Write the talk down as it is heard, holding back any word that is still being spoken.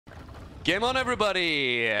Game on,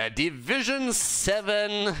 everybody! Division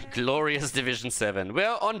 7, glorious Division 7.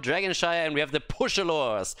 We're on Dragonshire and we have the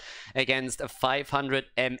Pushalors against a 500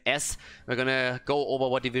 MS. We're gonna go over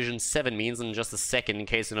what Division 7 means in just a second in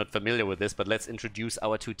case you're not familiar with this, but let's introduce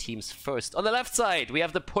our two teams first. On the left side, we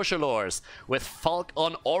have the Pushalors with Falk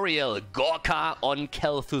on Oriel, Gorka on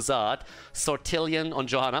Kel'Thuzad, Sortillion on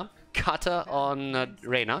Johanna, Cutter on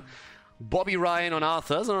Reyna, Bobby Ryan on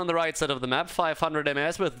Arthas, and on the right side of the map, 500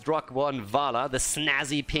 MS with Drogwa on Vala, the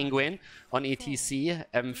Snazzy Penguin on ETC,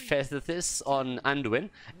 Amphethys on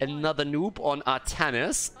Anduin, another noob on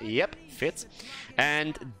Artanis, yep, fits,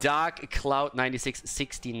 and Dark Cloud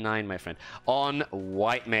 9669, my friend, on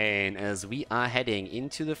Whitemane, as we are heading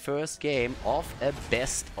into the first game of a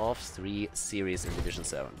best of 3 series in Division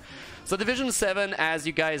 7. So Division 7, as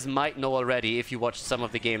you guys might know already if you watched some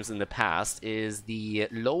of the games in the past, is the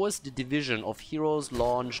lowest division of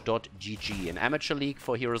HeroesLaunch.gg, an amateur league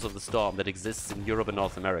for Heroes of the Storm that exists in Europe and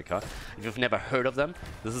North America. If you've never heard of them,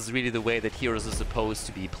 this is really the way that Heroes is supposed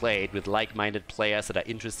to be played, with like-minded players that are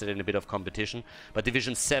interested in a bit of competition. But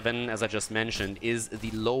Division 7, as I just mentioned, is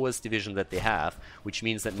the lowest division that they have, which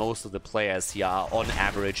means that most of the players here are on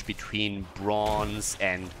average between bronze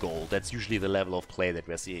and gold. That's usually the level of play that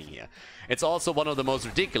we're seeing here. It's also one of the most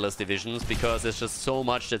ridiculous divisions because there's just so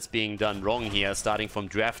much that's being done wrong here, starting from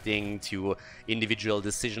drafting to individual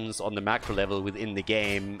decisions on the macro level within the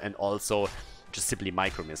game, and also just simply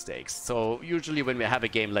micro mistakes. So usually when we have a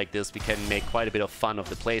game like this, we can make quite a bit of fun of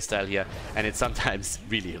the playstyle here, and it's sometimes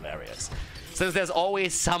really hilarious. Since there's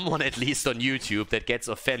always someone, at least on YouTube, that gets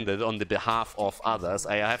offended on the behalf of others,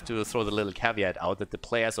 I have to throw the little caveat out that the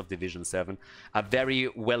players of Division 7 are very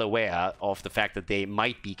well aware of the fact that they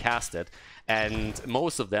might be casted, and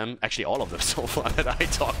most of them, actually all of them so far that I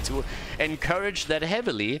talked to, encourage that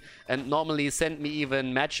heavily, and normally send me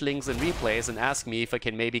even match links and replays and ask me if I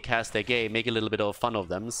can maybe cast their game, make a little bit of fun of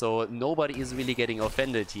them. So nobody is really getting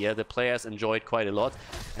offended here. The players enjoy it quite a lot,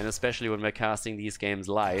 and especially when we're casting these games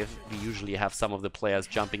live, we usually have some of the players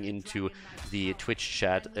jumping into the Twitch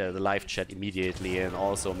chat, the live chat immediately, and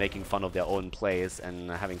also making fun of their own plays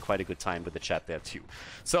and having quite a good time with the chat there too.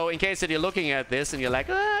 So in case that you're looking at this and you're like,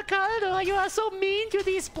 Khaldor, you are so mean to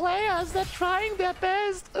these players, they're trying their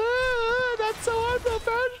best, that's so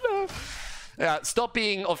unprofessional. Yeah, stop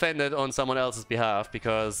being offended on someone else's behalf,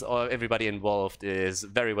 because everybody involved is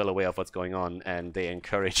very well aware of what's going on and they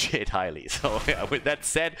encourage it highly. So yeah, with that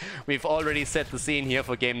said, we've already set the scene here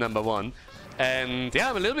for game number 1. And yeah,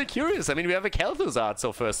 I'm a little bit curious. I mean, we have a Kel'Thuzad,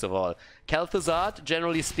 so first of all. Kel'Thuzad,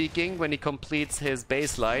 generally speaking, when he completes his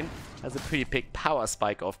baseline, has a pretty big power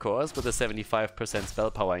spike, of course, with a 75%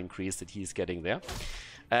 spell power increase that he's getting there.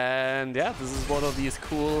 And yeah, this is one of these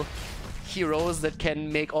cool heroes that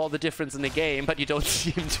can make all the difference in the game, but you don't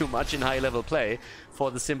see him too much in high-level play,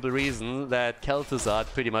 for the simple reason that Kel'Thuzad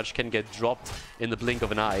pretty much can get dropped in the blink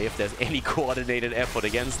of an eye if there's any coordinated effort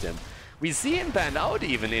against him. We see him banned out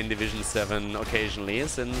even in Division 7 occasionally,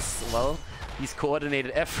 since, well, these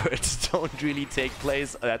coordinated efforts don't really take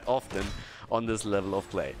place that often on this level of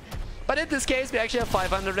play. But in this case, we actually have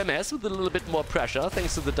 500 MS with a little bit more pressure,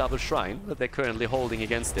 thanks to the double shrine that they're currently holding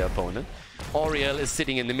against their opponent. Oriel is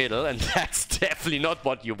sitting in the middle, and that's definitely not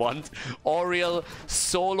what you want. Oriel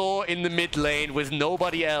solo in the mid lane with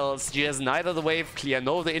nobody else. She has neither the wave clear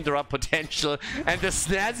nor the interrupt potential, and the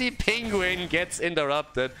Snazzy Penguin gets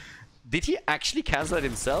interrupted. Did he actually cast that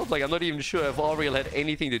himself? Like, I'm not even sure if Oriel had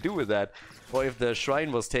anything to do with that, or if the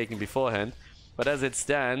shrine was taken beforehand. But as it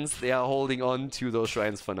stands, they are holding on to those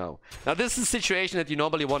shrines for now. Now, this is a situation that you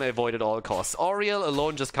normally want to avoid at all costs. Oriel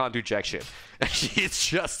alone just can't do jack shit. She's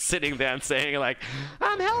just sitting there and saying, like,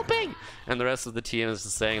 I'm helping! And the rest of the team is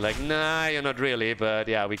just saying, like, nah, you're not really, but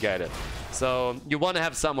yeah, we get it. So, you want to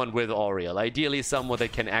have someone with Oriel. Ideally, someone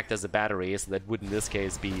that can act as a battery, so that would, in this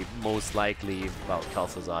case, be most likely, well,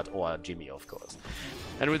 Kel'Thuzad or Jimmy, of course.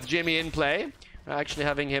 And with Jimmy in play, we're actually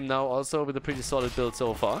having him now also with a pretty solid build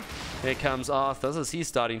so far. Here comes Arthas as he's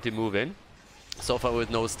starting to move in. So far with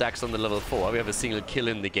no stacks on the level 4. We have a single kill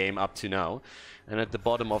in the game up to now. And at the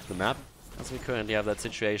bottom of the map, as we currently have that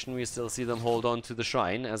situation, we still see them hold on to the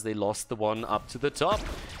shrine as they lost the one up to the top.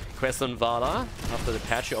 Quest on Vala. After the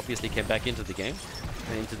patch, he obviously came back into the game.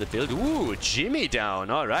 Into the build. Ooh, Jimmy down.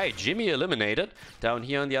 Alright, Jimmy eliminated. Down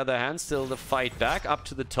here on the other hand, still the fight back. Up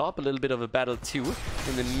to the top, a little bit of a battle too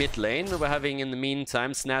in the mid lane. We're having in the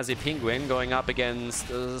meantime Snazzy Penguin going up against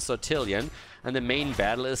Sortillion. And the main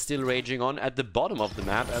battle is still raging on at the bottom of the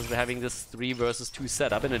map as we're having this 3 versus 2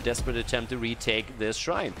 setup in a desperate attempt to retake this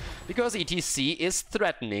shrine. Because ETC is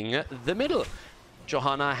threatening the middle.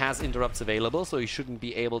 Johanna has interrupts available, so he shouldn't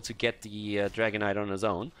be able to get the Dragonite on his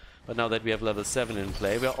own. But now that we have level 7 in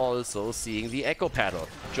play, we're also seeing the Echo Paddle.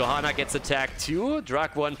 Johanna gets attacked too.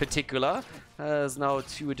 Dragwa in particular has now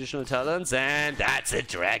 2 additional talents, and that's a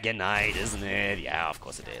Dragonite, isn't it? Yeah, of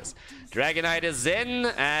course it is. Dragonite is in,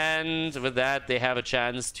 and with that they have a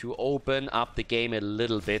chance to open up the game a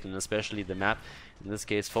little bit, and especially the map. In this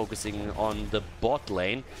case, focusing on the bot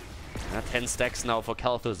lane. 10 stacks now for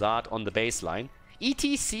Khaldor on the baseline.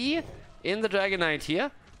 ETC in the Dragonite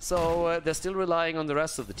here. So they're still relying on the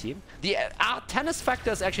rest of the team. The Arthas factor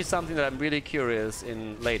is actually something that I'm really curious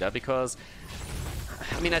in later, because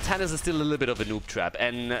I mean, Arthas is still a little bit of a noob trap,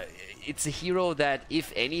 and it's a hero that,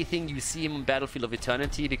 if anything, you see him on Battlefield of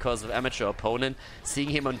Eternity because of amateur opponent. Seeing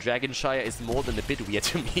him on Dragonshire is more than a bit weird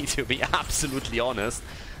to me, to be absolutely honest.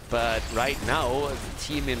 But right now, the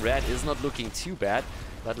team in red is not looking too bad.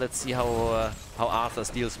 But let's see how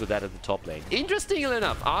Arthas deals with that at the top lane. Interestingly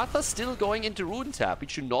enough, Arthas still going into Rune Tap,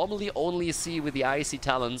 which you normally only see with the Icy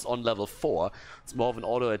Talons on level 4. It's more of an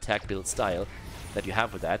auto-attack build style that you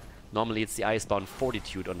have with that. Normally it's the Icebound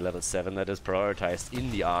Fortitude on level 7 that is prioritized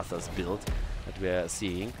in the Arthas build that we're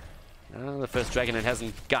seeing. The first Dragonite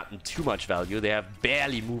hasn't gotten too much value. They have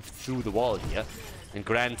barely moved through the wall here. And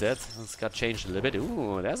granted, it's got changed a little bit.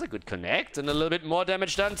 Ooh, there's a good connect, and a little bit more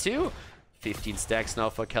damage done too. 15 stacks now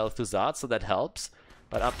for Khaldor, so that helps.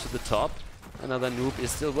 But up to the top, another noob is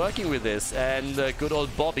still working with this. And good old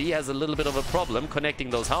Bobby has a little bit of a problem connecting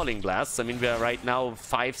those Howling Blasts. I mean, we are right now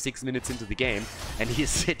 5-6 minutes into the game, and he's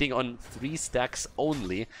sitting on 3 stacks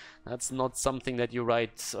only. That's not something that you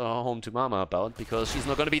write home to mama about, because she's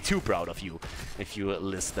not going to be too proud of you if you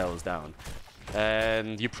list those down.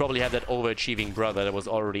 And you probably have that overachieving brother that was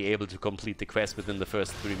already able to complete the quest within the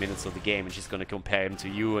first 3 minutes of the game, and she's going to compare him to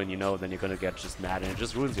you, and you know, then you're going to get just mad and it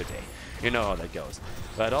just ruins your day. You know how that goes.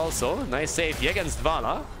 But also, nice save here against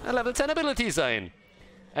Vala, and level 10 abilities are in.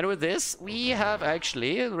 And with this, we have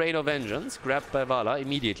actually Rain of Vengeance grabbed by Vala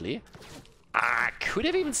immediately. Could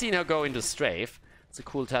have even seen her go into Strafe. It's a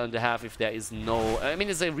cool talent to have if there is no... I mean,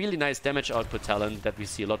 it's a really nice damage output talent that we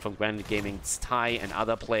see a lot from Granite Gaming's Tai and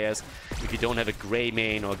other players. If you don't have a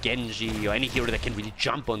Greymane or Genji or any hero that can really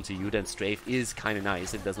jump onto you, then Strafe is kind of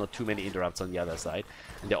nice if there's not too many interrupts on the other side.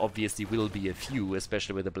 And there obviously will be a few,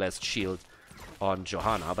 especially with the Blessed Shield on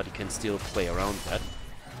Johanna, but you can still play around that.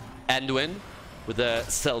 Anduin with the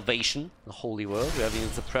Salvation, the Holy World. We're having a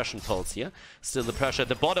Suppression Pulse here. Still the pressure at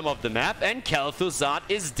the bottom of the map, and Khaldor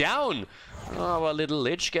is down. Our little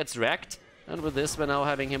Lich gets wrecked. And with this, we're now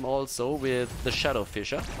having him also with the Shadow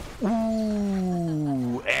Fisher.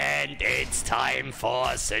 Ooh, and it's time for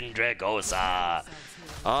Sindragosa.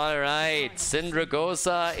 Alright,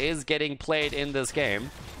 Sindragosa is getting played in this game.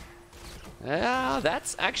 Yeah,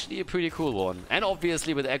 that's actually a pretty cool one. And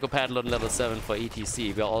obviously with Echo Paddle on level 7 for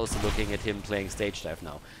ETC, we're also looking at him playing Stage Dive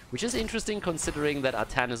now. Which is interesting considering that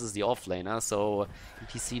Arthas is the offlaner, so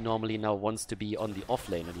ETC normally now wants to be on the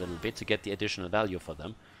offlane a little bit to get the additional value for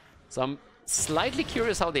them. So I'm slightly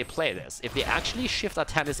curious how they play this. If they actually shift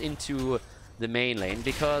Arthas into the main lane,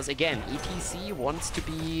 because again, ETC wants to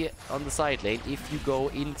be on the side lane if you go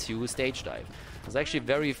into Stage Dive. There's actually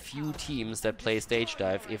very few teams that play Stage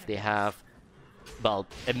Dive if they have, well,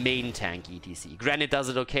 a main tank ETC. Granite does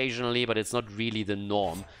it occasionally, but it's not really the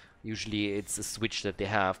norm. Usually it's a switch that they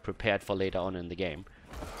have prepared for later on in the game.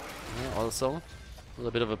 Also, a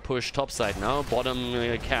little bit of a push topside now. Bottom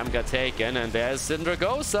cam got taken, and there's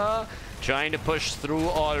Sindragosa trying to push through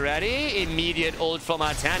already. Immediate ult from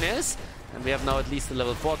Arthas. And we have now at least a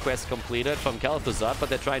level 4 quest completed from Khaldor, but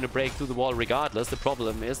they're trying to break through the wall regardless. The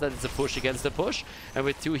problem is that it's a push against a push, and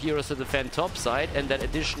with 2 heroes to defend topside and that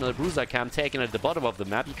additional bruiser camp taken at the bottom of the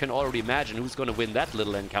map, you can already imagine who's going to win that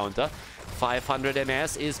little encounter. 500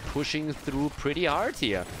 MS is pushing through pretty hard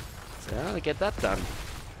here. So yeah, get that done.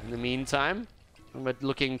 In the meantime, we're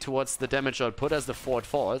looking towards the damage output as the fort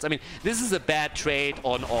falls. I mean, this is a bad trade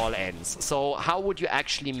on all ends. So how would you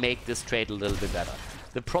actually make this trade a little bit better?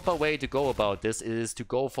 The proper way to go about this is to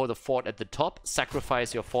go for the fort at the top,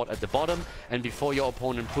 sacrifice your fort at the bottom, and before your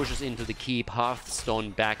opponent pushes into the keep, Hearthstone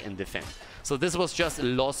back and defend. So this was just a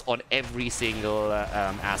loss on every single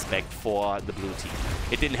aspect for the blue team.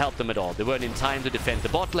 It didn't help them at all. They weren't in time to defend the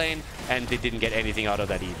bot lane, and they didn't get anything out of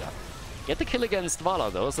that either. Get the kill against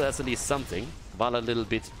Vala though, so that's at least something. Vala a little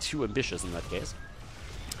bit too ambitious in that case.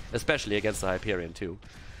 Especially against the Hyperion too.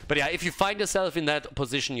 But yeah, if you find yourself in that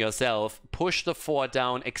position yourself, push the fort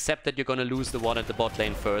down, accept that you're going to lose the one at the bot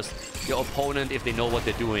lane first. Your opponent, if they know what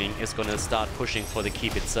they're doing, is going to start pushing for the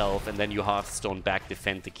keep itself, and then you Hearthstone back,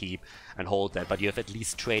 defend the keep, and hold that. But you have at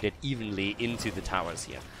least traded evenly into the towers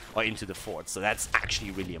here, or into the fort, so that's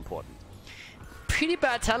actually really important. pretty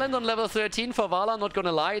bad talent on level 13 for Vala, not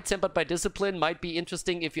gonna lie. Tempered by Discipline might be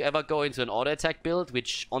interesting if you ever go into an auto-attack build,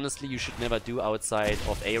 which honestly you should never do outside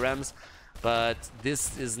of ARAMs. But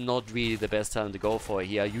this is not really the best talent to go for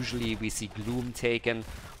here. Usually we see Gloom taken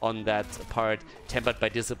on that part. Tempered by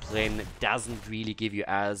Discipline doesn't really give you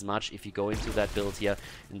as much if you go into that build here.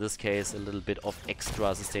 In this case, a little bit of extra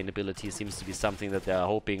sustainability seems to be something that they're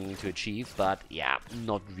hoping to achieve, but yeah,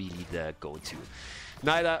 not really the go-to.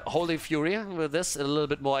 Neither Holy Fury with this, a little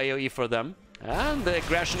bit more AoE for them. And the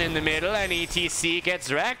aggression in the middle, and ETC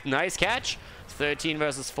gets wrecked. Nice catch. 13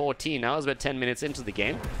 versus 14 now as we're 10 minutes into the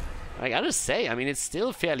game. I gotta say, I mean, it's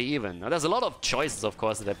still fairly even. Now, there's a lot of choices, of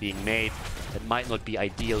course, that are being made that might not be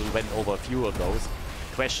ideal. We went over a few of those.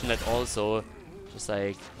 Question that also just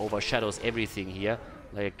like overshadows everything here,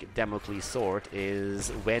 like Damocles' sword, is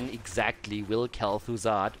when exactly will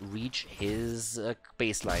Khaldor reach his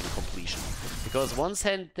baseline completion? Because once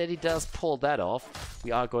that he does pull that off,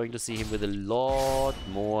 we are going to see him with a lot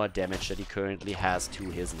more damage that he currently has to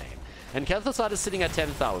his name. And Khaldor is sitting at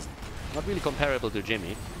 10,000. Not really comparable to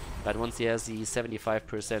Jimmy. But once he has the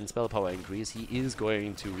 75% spell power increase, he is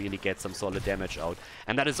going to really get some solid damage out.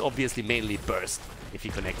 And that is obviously mainly burst, if he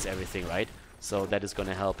connects everything right. So that is going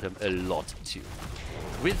to help him a lot too.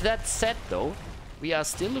 With that said though, we are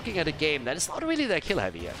still looking at a game that is not really that kill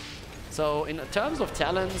heavy yet. So in terms of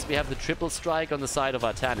talents, we have the triple strike on the side of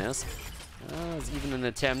Arthas. It's even an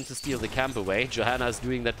attempt to steal the camp away. Johanna is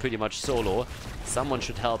doing that pretty much solo. Someone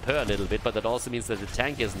should help her a little bit, but that also means that the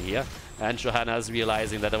tank isn't here. And Johanna is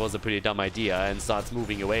realizing that was a pretty dumb idea and starts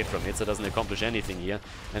moving away from it, so doesn't accomplish anything here.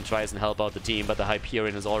 And tries and help out the team, but the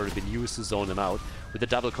Hyperion has already been used to zone them out. With the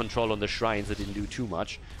double control on the shrines, it didn't do too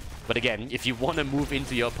much. But again, if you want to move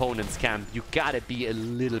into your opponent's camp, you gotta be a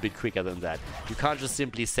little bit quicker than that. You can't just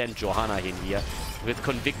simply send Johanna in here. With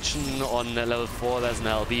Conviction on level 4, there's an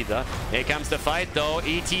Albeatha. Here comes the fight though.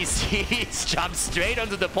 ETC jumps straight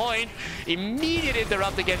onto the point. Immediate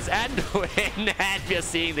interrupt against Anduin. And we're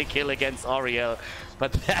seeing the kill against Auriel.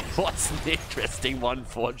 But that was an interesting one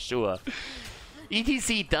for sure.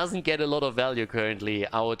 ETC doesn't get a lot of value currently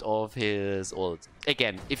out of his ult.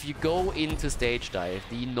 Again, if you go into stage dive,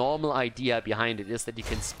 the normal idea behind it is that you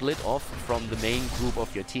can split off from the main group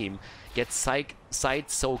of your team, get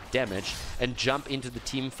side-soaked damage, and jump into the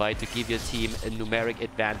team fight to give your team a numeric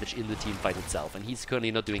advantage in the team fight itself. And he's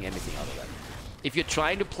currently not doing anything out of that. If you're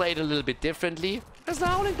trying to play it a little bit differently, there's the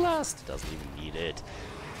Howling Blast. Doesn't even need it.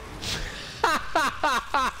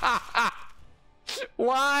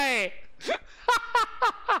 Why?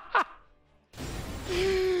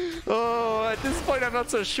 Oh, at this point I'm not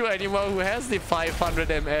so sure anymore who has the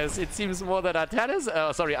 500 MS. It seems more that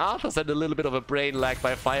Arthas had a little bit of a brain lag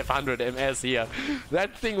by 500 MS here.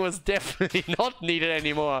 That thing was definitely not needed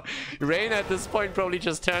anymore. Rain at this point probably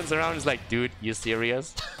just turns around and is like, dude, you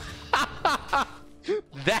serious?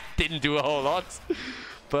 That didn't do a whole lot.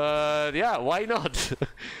 But yeah, why not?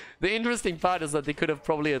 The interesting part is that they could have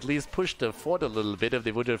probably at least pushed the fort a little bit if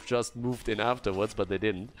they would have just moved in afterwards, but they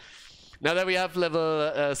didn't. Now that we have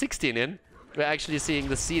level 16 in, we're actually seeing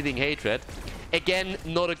the Seething Hatred. Again,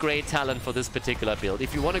 not a great talent for this particular build.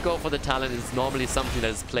 If you want to go for the talent, it's normally something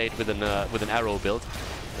that is played with an arrow build.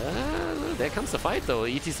 There comes the fight though.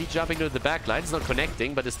 ETC jumping to the back line. It's not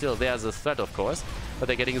connecting, but it's still there as a threat, of course. But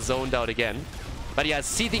they're getting zoned out again. But yeah,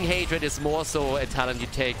 Seething Hatred is more so a talent you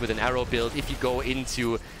take with an arrow build. If you go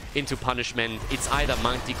into punishment, it's either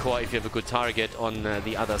Manticore if you have a good target on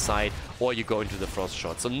the other side, or you go into the Frost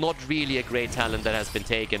Shot. So not really a great talent that has been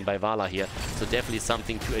taken by Vala here. So definitely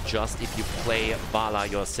something to adjust if you play Vala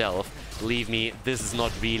yourself. Believe me, this is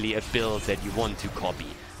not really a build that you want to copy.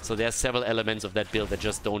 So there's several elements of that build that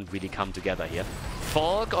just don't really come together here.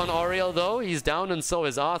 Falk on Auriel though, he's down and so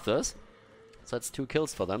is Arthas. So that's 2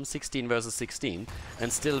 kills for them, 16 versus 16.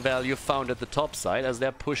 And still value found at the top side as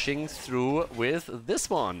they're pushing through with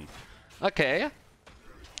this one. Okay.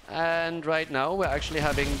 And right now we're actually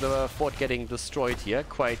having the fort getting destroyed here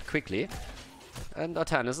quite quickly. And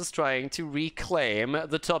Arthas is trying to reclaim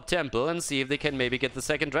the top temple and see if they can maybe get the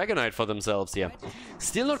second Dragonite for themselves here.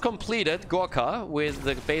 Still not completed, Gorka with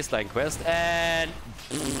the baseline quest and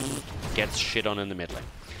gets shit on in the mid lane.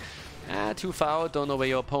 Too far out, don't know where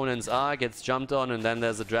your opponents are, gets jumped on, and then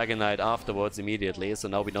there's a Dragonite afterwards immediately. So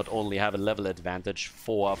now we not only have a level advantage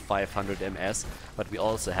for 500 MS, but we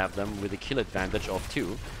also have them with a kill advantage of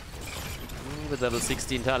 2. With level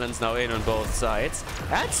 16 talents now in on both sides.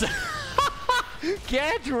 That's...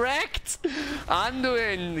 Get wrecked!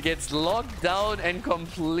 Anduin gets locked down and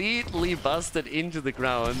completely busted into the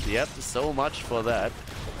ground. Yep, so much for that.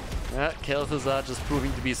 Khaldor just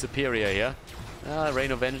proving to be superior here.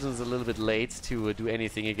 Reign of Vengeance is a little bit late to do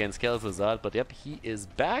anything against Khaldor, but yep, he is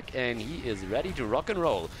back and he is ready to rock and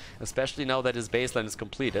roll, especially now that his baseline is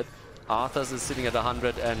completed. Arthas is sitting at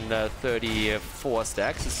 134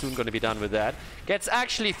 stacks, is soon going to be done with that. Gets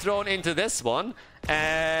actually thrown into this one,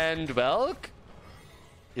 and well,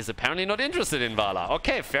 is apparently not interested in Vala.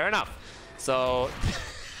 Okay, fair enough. So...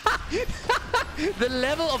 the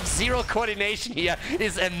level of zero coordination here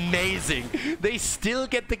is amazing. They still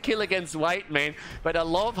get the kill against Whitemane, but I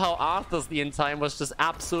love how Arthas the entire time was just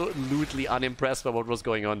absolutely unimpressed by what was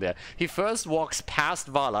going on there. He first walks past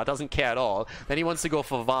Vala, doesn't care at all. Then he wants to go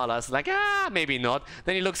for Vala. It's like, maybe not.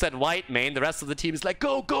 Then he looks at Whitemane. The rest of the team is like,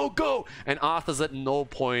 go, go, go! And Arthas at no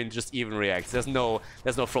point just even reacts. There's no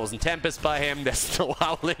Frozen Tempest by him. There's no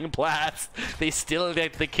Howling Blast. They still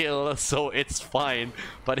get the kill, so it's fine.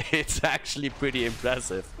 But it's actually pretty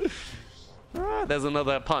impressive. There's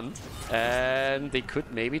another punt. And they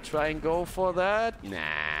could maybe try and go for that. Nah,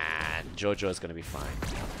 Jojo is going to be fine.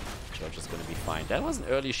 Jojo's going to be fine. That was an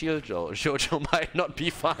early shield, Jojo might not be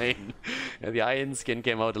fine. The Iron Skin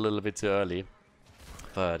came out a little bit too early.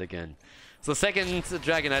 But again. So second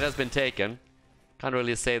Dragonite has been taken. Can't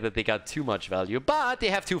really say that they got too much value, but they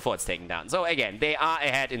have 2 forts taken down. So again, they are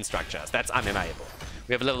ahead in structures. That's undeniable.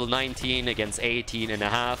 We have level 19 against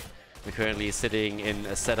 18.5. We're currently sitting in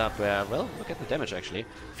a setup where, well, look at the damage actually.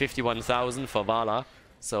 51,000 for Vala.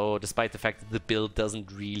 So despite the fact that the build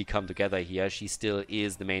doesn't really come together here, she still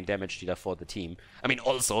is the main damage dealer for the team. I mean,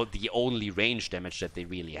 also the only range damage that they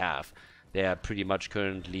really have. They're pretty much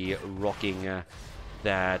currently rocking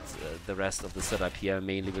the rest of the setup here,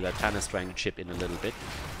 mainly with Arthas trying to chip in a little bit.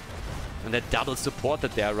 And that double support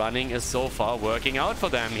that they're running is so far working out for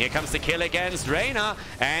them. Here comes the kill against Reyna,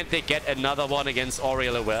 and they get another one against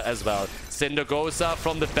Oriel as well. Sindragosa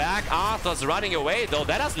from the back. Arthas running away, though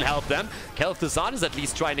that doesn't help them. Khaldor is at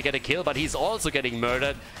least trying to get a kill, but he's also getting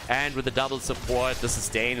murdered. And with the double support, the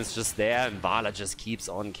sustain is just there, and Vala just keeps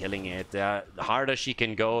on killing it. The harder she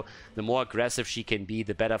can go, the more aggressive she can be,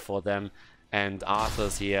 the better for them. And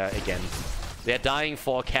Arthas here again. They're dying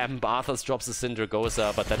for camp. Arthas drops the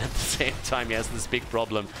Sindragosa, but then at the same time he has this big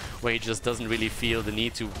problem where he just doesn't really feel the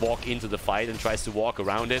need to walk into the fight and tries to walk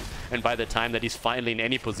around it. And by the time that he's finally in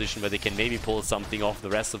any position where they can maybe pull something off,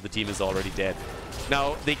 the rest of the team is already dead.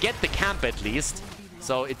 Now, they get the camp at least,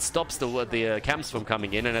 so it stops the camps from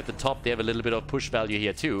coming in, and at the top they have a little bit of push value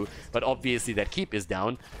here too, but obviously that keep is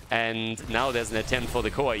down, and now there's an attempt for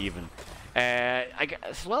the core even.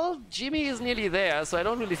 Well, Jimmy is nearly there, so I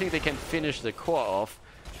don't really think they can finish the core off,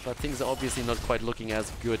 but things are obviously not quite looking as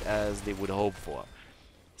good as they would hope for.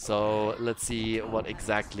 So let's see what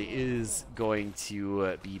exactly is going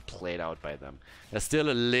to be played out by them. There's still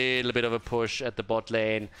a little bit of a push at the bot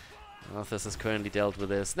lane. Arthas has currently dealt with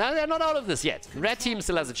this. Now they're not out of this yet. Red team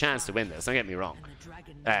still has a chance to win this, don't get me wrong.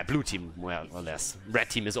 Blue team, well, or less. Red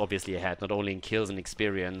team is obviously ahead, not only in kills and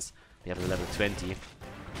experience. They have a level 20.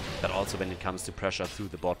 But also when it comes to pressure through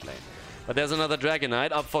the bot lane. But there's another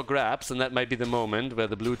Dragonite up for grabs, and that might be the moment where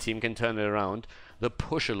the blue team can turn it around. The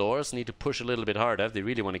Pushalors need to push a little bit harder if they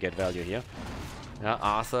really want to get value here.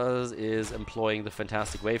 Arthas is employing the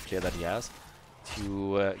fantastic wave clear that he has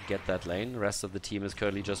to get that lane. The rest of the team is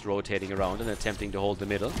currently just rotating around and attempting to hold the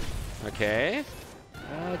middle. Okay.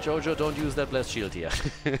 Jojo, don't use that blessed shield here.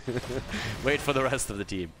 Wait for the rest of the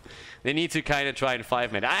team. They need to kind of try and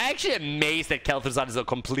 5-man. I'm actually amazed that Khaldor is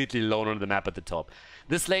completely alone on the map at the top.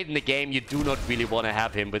 This late in the game, you do not really want to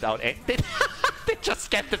have him without... They just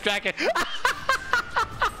get the dragon.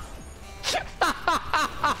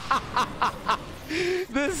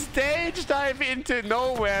 The stage dive into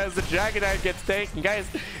nowhere as the Dragonite gets taken. Guys,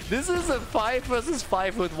 this is a 5 versus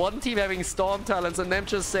 5 with one team having Storm Talents and them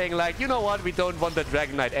just saying like, you know what, we don't want the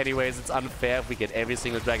Dragonite anyways. It's unfair if we get every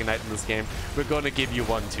single Dragonite in this game. We're going to give you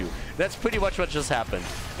one too. That's pretty much what just happened.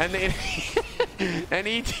 And and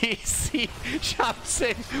ETC jumps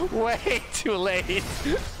in way too late.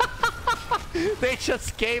 They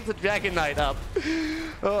just gave the Dragonite up.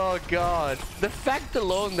 Oh god. The fact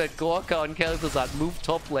alone that Gorka and Khaldor moved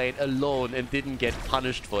top lane alone and didn't get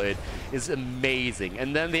punished for it is amazing.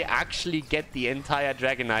 And then they actually get the entire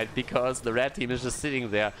Dragonite because the red team is just sitting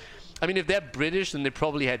there. I mean, if they're British, then they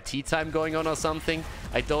probably had tea time going on or something.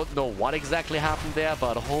 I don't know what exactly happened there,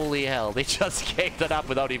 but holy hell, they just gave that up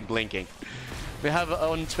without even blinking. We have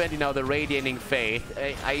on 20 now the Radiating Faith.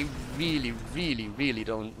 I really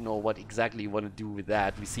don't know what exactly you want to do with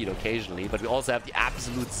that. We see it occasionally, but we also have the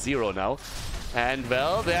Absolute Zero now. And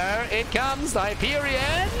well, there it comes,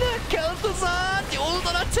 Hyperion! Khaldor, the ult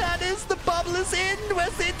on Arthas, the bubble is in,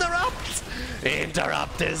 where's the interrupt?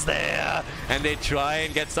 Interrupt is there! And they try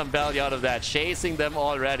and get some value out of that, chasing them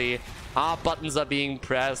already. Our buttons are being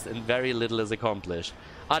pressed and very little is accomplished.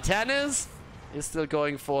 Arthas is still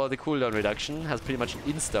going for the cooldown reduction. Has pretty much an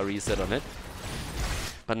insta reset on it.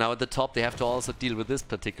 But now at the top they have to also deal with this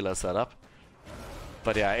particular setup.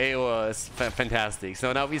 But yeah, AO is fantastic.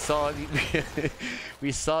 So now we saw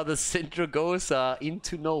we saw the Sindragosa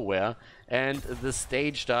into nowhere and the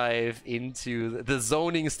stage dive into the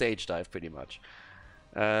zoning stage dive pretty much.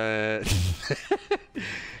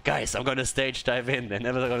 Guys, I'm gonna stage dive in. They're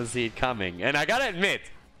never gonna see it coming. And I gotta admit,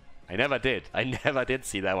 I never did. I never did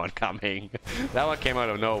see that one coming. That one came out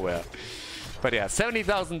of nowhere. But yeah,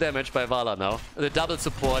 70,000 damage by Vala now. The double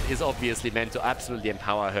support is obviously meant to absolutely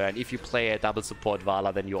empower her. And if you play a double support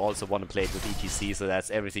Vala, then you also want to play it with ETC. So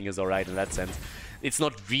that's everything is alright in that sense. It's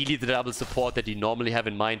not really the double support that you normally have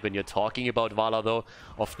in mind when you're talking about Vala though.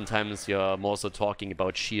 Oftentimes you're more so talking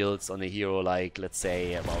about shields on a hero like, let's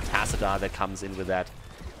say, well, Tassadar that comes in with that,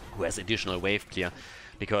 who has additional wave clear.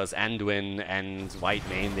 Because Anduin and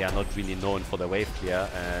Whitemane, they are not really known for the wave clear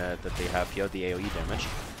that they have here, the AoE damage.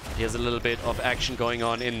 But here's a little bit of action going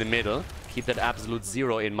on in the middle. Keep that absolute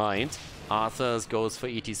 0 in mind. Arthas goes for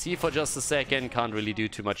ETC for just a second. Can't really do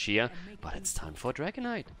too much here. But it's time for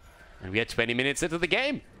Dragonite. And we are 20 minutes into the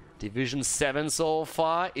game. Division 7 so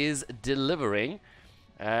far is delivering.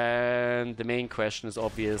 And the main question is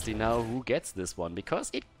obviously now who gets this one.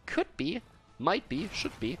 Because it could be, might be,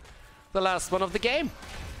 should be the last one of the game.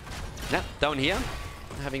 Yeah, down here,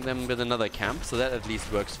 having them with another camp, so that at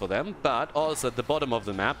least works for them. But also at the bottom of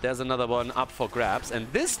the map, there's another one up for grabs.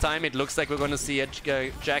 And this time it looks like we're going to see a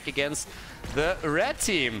Jack against the red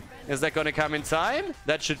team. Is that going to come in time?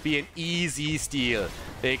 That should be an easy steal.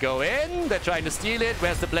 They go in, they're trying to steal it.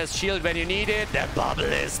 Where's the blessed shield when you need it? The bubble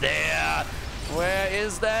is there. Where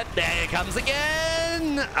is that? There it comes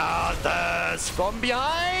again! Arthas from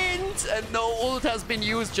behind! And no ult has been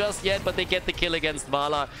used just yet, but they get the kill against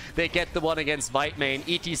Vala. They get the one against Whitemane.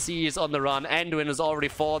 ETC is on the run. Anduin has already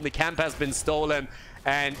fallen. The camp has been stolen.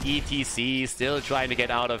 And ETC still trying to get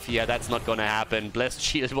out of here. That's not gonna happen. Blessed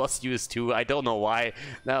Shield was used too. I don't know why.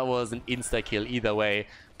 That was an insta-kill either way.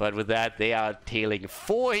 But with that, they are tailing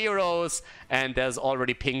 4 heroes, and there's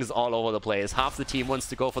already pings all over the place. Half the team wants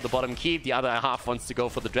to go for the bottom keep, the other half wants to go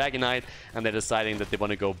for the Dragonite, and they're deciding that they want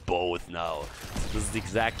to go both now. So this is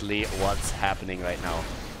exactly what's happening right now.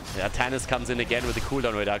 Arthas comes in again with the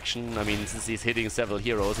cooldown reduction. I mean, since he's hitting several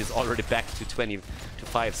heroes, he's already back to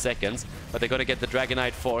 25 seconds. But they're going to get the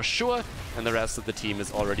Dragonite for sure. And the rest of the team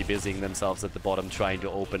is already busying themselves at the bottom, trying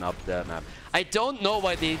to open up the map. I don't know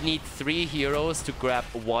why they need 3 heroes to grab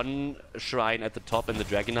 1 shrine at the top in the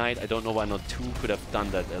Dragonite. I don't know why not 2 could have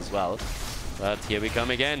done that as well. But here we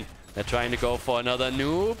come again. They're trying to go for another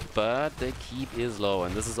noob, but the keep is low.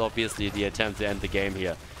 And this is obviously the attempt to end the game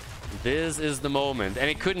here. This is the moment, and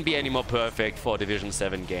it couldn't be any more perfect for a Division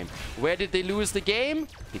 7 game. Where did they lose the game?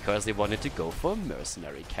 Because they wanted to go for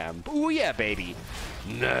mercenary camp. Ooh yeah, baby!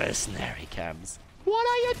 Mercenary camps. What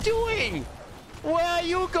are you doing? Where are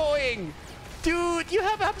you going? Dude, you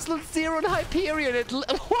have absolute 0 in Hyperion.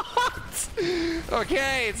 What?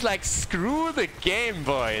 Okay, it's like, screw the game,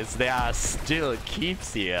 boys. There are still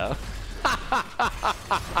keeps here.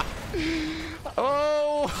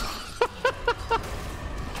 Oh!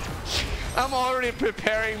 I'm already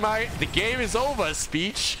preparing my "the game is over"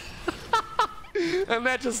 speech. And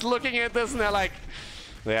they're just looking at this and they're like,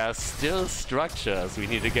 there are still structures. We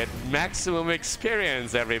need to get maximum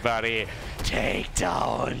experience, everybody. Take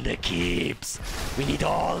down the keeps. We need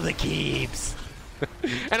all the keeps.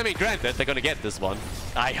 And I mean, granted, they're gonna get this one.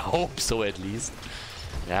 I hope so, at least.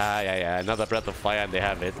 Yeah. Another breath of fire and they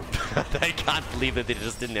have it. I can't believe that they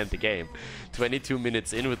just didn't end the game. 22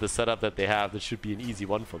 minutes in with the setup that they have. This should be an easy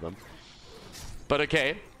one for them. But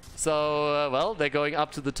okay, so, well, they're going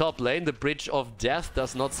up to the top lane. The Bridge of Death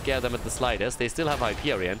does not scare them at the slightest. They still have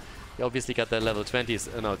Hyperion. They obviously got their level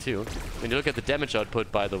 20s now too. When you look at the damage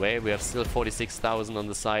output, by the way, we have still 46,000 on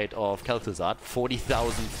the side of Khaldor,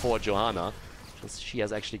 40,000 for Johanna. She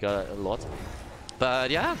has actually got a lot.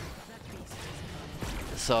 But yeah.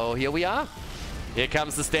 So here we are. Here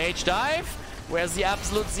comes the stage dive. Where's the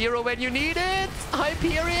absolute 0 when you need it?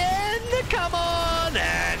 Hyperion, come on!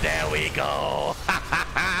 And there we go!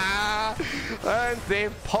 And they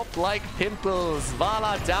pop like pimples.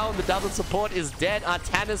 Vala down, the double support is dead.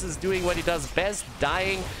 Arthas is doing what he does best,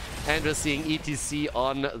 dying. And we're seeing ETC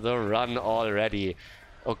on the run already.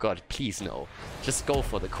 Oh god, please no. Just go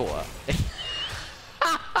for the core.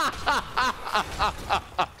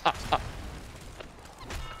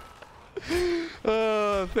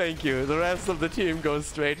 Oh, thank you. The rest of the team goes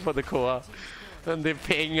straight for the core. And they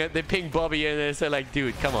ping Bobby and they say like,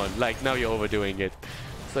 dude, come on, like, now you're overdoing it.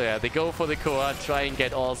 So yeah, they go for the core, try and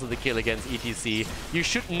get also the kill against ETC. You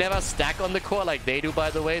should never stack on the core like they do, by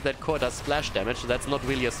the way. That core does splash damage, so that's not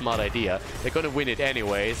really a smart idea. They're gonna win it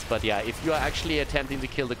anyways, but yeah, if you are actually attempting to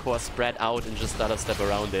kill the core, spread out and just stutter step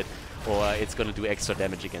around it, or it's gonna do extra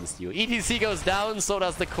damage against you. ETC goes down, so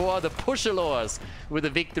does the core. The Pushalors with a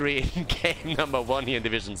victory in game number 1 here in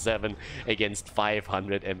Division 7 against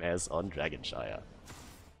 500 MS on Dragonshire.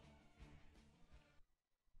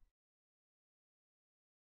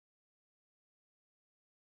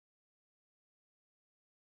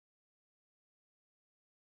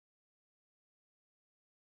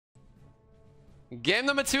 Game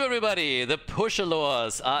number 2, everybody. The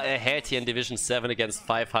Pushalors are ahead here in Division 7 against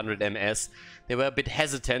 500 MS. They were a bit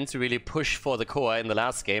hesitant to really push for the core in the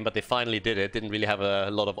last game, but they finally did it. Didn't really have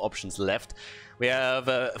a lot of options left. We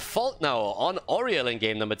have Fault now on Oriel in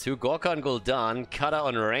game number 2, Gorka on Gul'dan, Kata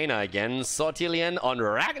on Reyna again, Sortilian on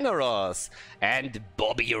Ragnaros, and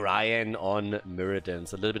Bobby Ryan on Muradin.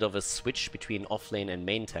 So a little bit of a switch between offlane and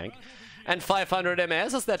main tank. And 500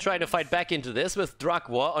 MS as they're trying to fight back into this with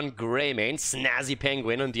Dragwar on Greymane, Snazzy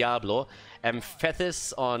Penguin on Diablo,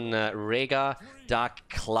 Amphethys on Rega, Dark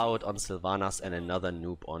Cloud on Sylvanas, and another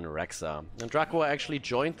noob on Rexa. And Dragwar actually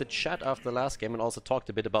joined the chat after the last game and also talked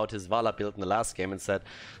a bit about his Vala build in the last game and said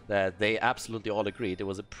that they absolutely all agreed it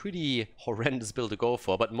was a pretty horrendous build to go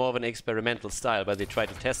for, but more of an experimental style where they tried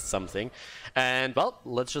to test something. And well,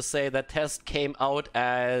 let's just say that test came out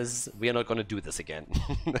as we are not going to do this again.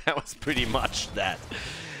 That was pretty much that.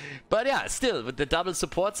 But yeah, still, with the double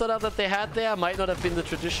support setup that they had there, might not have been the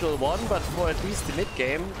traditional one, but for at least the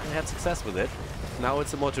mid-game, they had success with it. Now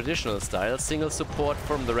it's a more traditional style, single support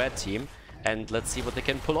from the red team, and let's see what they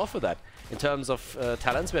can pull off with that. In terms of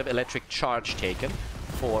talents, we have Electric Charge taken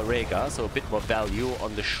for Rega, so a bit more value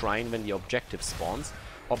on the shrine when the objective spawns.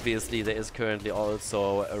 Obviously, there is currently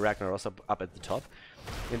also a Ragnaros up at the top.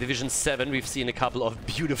 In Division 7, we've seen a couple of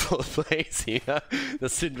beautiful plays here. The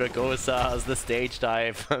Sindragosas, the stage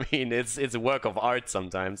dive. I mean, it's a work of art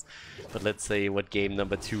sometimes. But let's see what game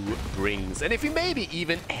number 2 brings. And if we maybe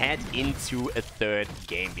even head into a third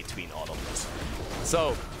game between all of this.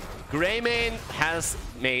 So, Greymane has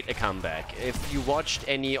made a comeback. If you watched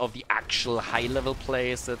any of the actual high-level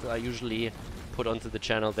plays that I usually put onto the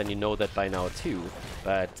channel, then you know that by now too.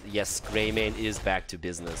 But yes, Greymane is back to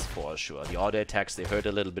business for sure. The auto attacks, they hurt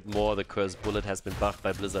a little bit more. The Cursed Bullet has been buffed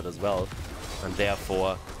by Blizzard as well. And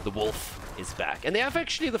therefore, the Wolf is back. And they have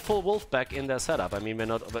actually the full Wolf back in their setup. I mean,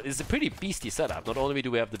 but it's a pretty beastie setup. Not only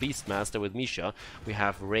do we have the Beastmaster with Misha, we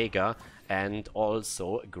have Rega and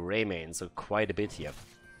also Greymane. So quite a bit here.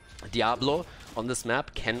 Diablo on this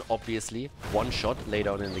map can obviously one-shot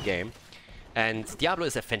later on in the game. And Diablo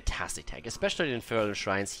is a fantastic tank, especially in Infernal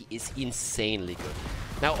Shrines. He is insanely good.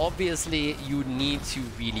 Now, obviously, you need to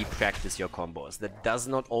really practice your combos. That does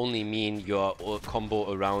not only mean your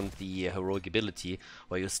combo around the heroic ability,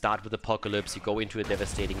 where you start with Apocalypse, you go into a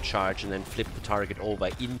devastating charge, and then flip the target over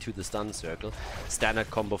into the stun circle.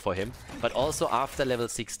 Standard combo for him. But also, after level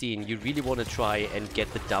 16, you really want to try and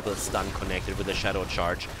get the double stun connected with a shadow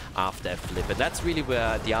charge after a flip. And that's really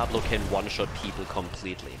where Diablo can one-shot people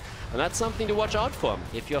completely. And that's something to watch out for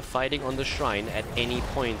if you're fighting on the shrine at any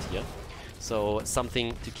point here. So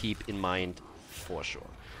something to keep in mind for sure.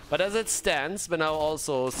 But as it stands, we're now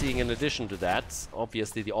also seeing in addition to that,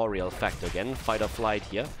 obviously the Oriel factor again, fight or flight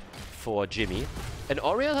here for Jimmy. And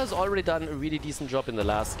Oriel has already done a really decent job in the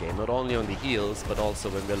last game, not only on the heals, but also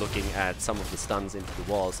when we're looking at some of the stuns into the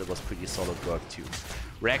walls, it was pretty solid work too.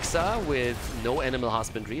 Rexa with no animal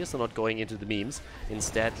husbandry, so not going into the memes.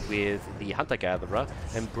 Instead with the Hunter-Gatherer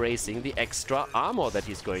embracing the extra armor that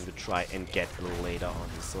he's going to try and get later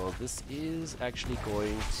on. So this is actually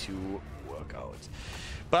going to work out.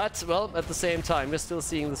 But, well, at the same time, we're still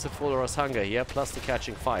seeing the Sepulchre's Hunger here, plus the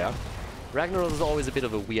Catching Fire. Ragnaros is always a bit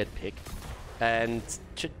of a weird pick. And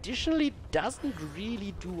traditionally doesn't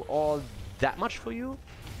really do all that much for you.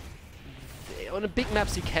 On the big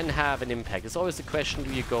maps you can have an impact. It's always the question,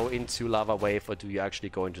 do you go into Lava Wave or do you actually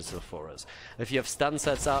go into Sulfuras? If you have stun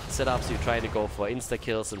setups, you're trying to go for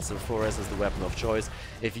insta-kills and Sulfuras is the weapon of choice.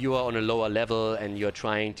 If you are on a lower level and you're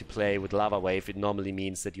trying to play with Lava Wave, it normally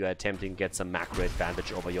means that you're attempting to get some macro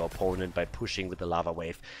advantage over your opponent by pushing with the Lava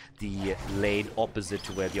Wave the lane opposite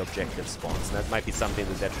to where the objective spawns. And that might be something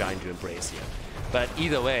that they're trying to embrace here. But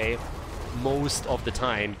either way, most of the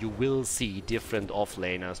time you will see different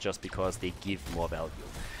offlaners just because they give more value.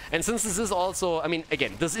 And since this is also, I mean,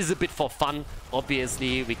 again, this is a bit for fun.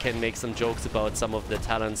 Obviously, we can make some jokes about some of the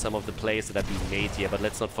talents, some of the plays that are being made here, but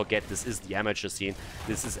let's not forget this is the amateur scene.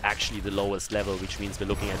 This is actually the lowest level, which means we're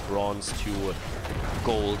looking at bronze to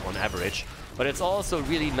gold on average. But it's also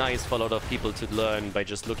really nice for a lot of people to learn by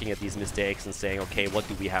just looking at these mistakes and saying, okay, what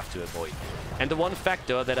do we have to avoid? And the one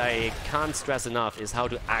factor that I can't stress enough is how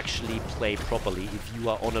to actually play properly if you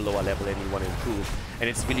are on a lower level and you want to improve. And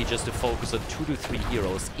it's really just to focus on 2 to 3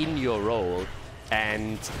 heroes in your role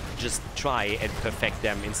and just try and perfect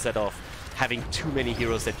them instead of having too many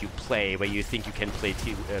heroes that you play where you think you can play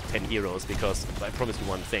 10 heroes, because I promise you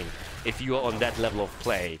one thing, if you are on that level of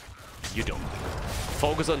play, you don't.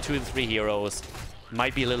 Focus on 2 and 3 heroes.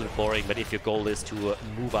 Might be a little bit boring, but if your goal is to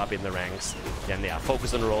move up in the ranks, then yeah,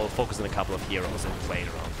 focus on a role, focus on a couple of heroes and play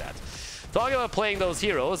around that. Talking about playing those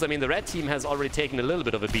heroes, I mean, the red team has already taken a little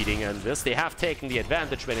bit of a beating on this. They have taken the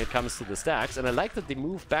advantage when it comes to the stacks, and I like that they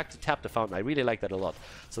move back to tap the fountain. I really like that a lot.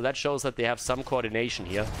 So that shows that they have some coordination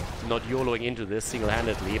here, not YOLOing into this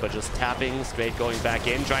single-handedly, but just tapping, straight going back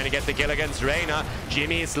in, trying to get the kill against Reyna.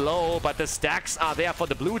 Jimmy is low, but the stacks are there for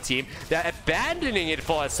the blue team. They're abandoning it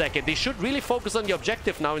for a second. They should really focus on the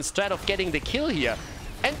objective now instead of getting the kill here.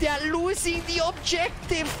 And they're losing the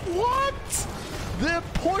objective. What? The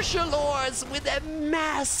Pushalors with a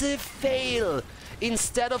massive fail.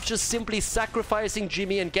 Instead of just simply sacrificing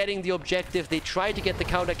Jimmy and getting the objective, they tried to get the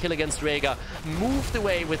counter kill against Rhaegar, moved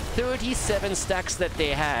away with 37 stacks that they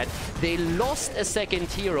had. They lost a second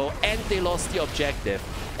hero and they lost the objective.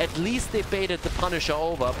 At least they baited the Punisher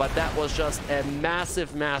over, but that was just a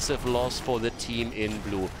massive, massive loss for the team in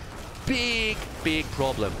blue. Big, big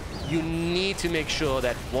problem. You need to make sure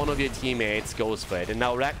that one of your teammates goes for it. And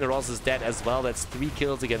now Ragnaros is dead as well. That's 3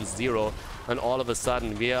 kills against 0. And all of a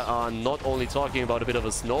sudden, we are not only talking about a bit of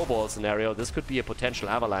a snowball scenario, this could be a potential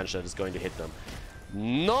avalanche that is going to hit them.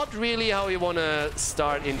 Not really how you want to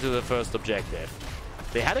start into the first objective.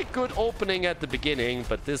 They had a good opening at the beginning,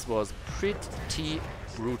 but this was pretty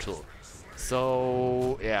brutal.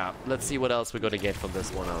 So, yeah, let's see what else we're going to get from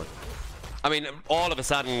this one out. I mean, all of a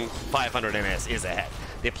sudden, 500 MS is ahead.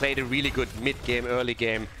 They played a really good mid-game, early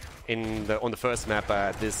game on the first map,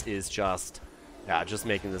 but this is just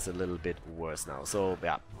making this a little bit worse now. So,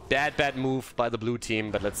 yeah, bad move by the blue team,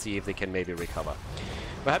 but let's see if they can maybe recover.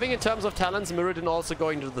 We're having, in terms of talents, Mirrodin also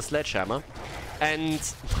going to the Sledgehammer. And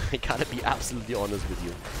I gotta be absolutely honest with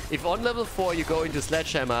you. If on level 4 you go into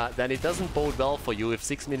Sledgehammer, then it doesn't bode well for you if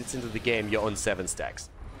 6 minutes into the game you're on 7 stacks.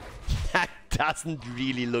 That doesn't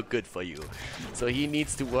really look good for you. So he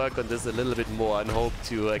needs to work on this a little bit more and hope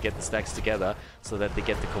to get the stacks together so that they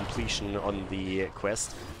get the completion on the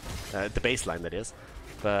quest. The baseline, that is.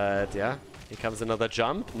 But yeah, here comes another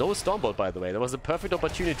jump. No Stormbolt, by the way. There was a perfect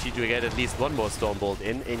opportunity to get at least one more Stormbolt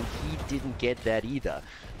in, and he didn't get that either.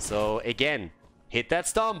 So again, hit that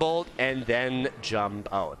Stormbolt and then jump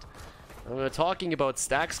out. We're talking about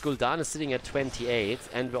stacks. Gul'dan is sitting at 28,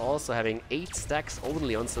 and we're also having 8 stacks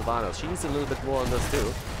only on Sylvanas. She needs a little bit more on this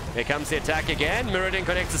too. Here comes the attack again. Mirrodin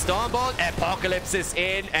connects the Stormbolt. Apocalypse is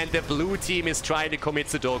in, and the blue team is trying to commit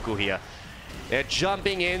Sudoku here. They're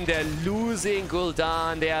jumping in, they're losing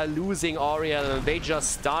Gul'dan, they are losing Auriel, and they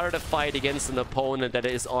just started a fight against an opponent that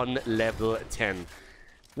is on level 10.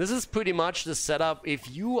 This is pretty much the setup.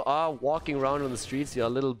 If you are walking around on the streets, you're a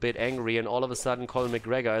little bit angry, and all of a sudden Colin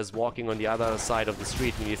McGregor is walking on the other side of the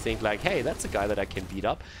street, and you think like, hey, that's a guy that I can beat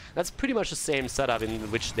up. That's pretty much the same setup in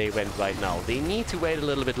which they went right now. They need to wait a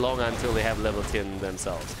little bit longer until they have level 10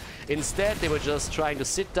 themselves. Instead, they were just trying to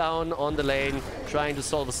sit down on the lane, trying to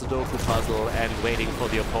solve a Sudoku puzzle, and waiting for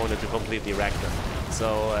the opponent to completely wreck them.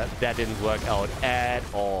 So that didn't work out at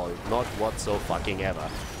all. Not whatso-fucking-ever.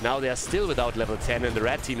 Now they're still without level 10, and the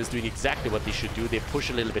red team is doing exactly what they should do. They push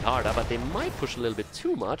a little bit harder, but they might push a little bit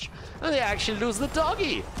too much, and they actually lose the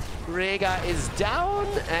doggy. Rhaegar is down,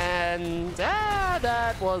 and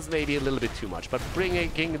that was maybe a little bit too much. But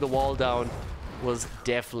bringing the wall down was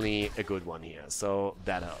definitely a good one here, so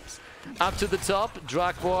that helps. Up to the top,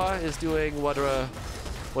 Drakvor is doing what a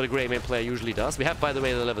Greymane player usually does. We have, by the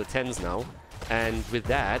way, the level 10s now, and with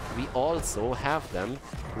that, we also have them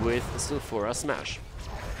with Sulfura Smash.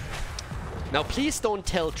 Now, please don't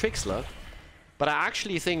tell Trixler, but I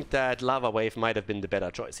actually think that Lava Wave might have been the better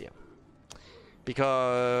choice here.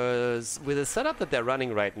 Because with the setup that they're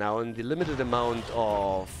running right now and the limited amount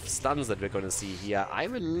of stuns that we're going to see here,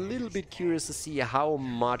 I'm a little bit curious to see how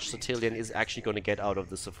much Sotillion is actually going to get out of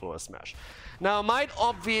the Sulfura Smash. Now, I might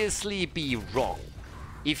obviously be wrong.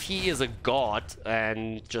 If he is a god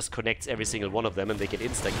and just connects every single one of them and they get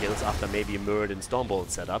insta-kills after maybe a Mirrodin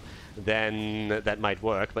Stormbolt setup, then that might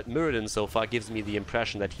work. But Mirrodin so far gives me the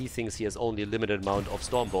impression that he thinks he has only a limited amount of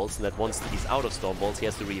Stormbolts, and that once he's out of Stormbolts, he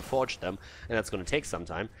has to reforge them, and that's going to take some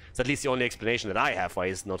time. It's at least the only explanation that I have why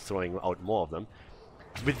he's not throwing out more of them.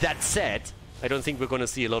 With that said, I don't think we're going to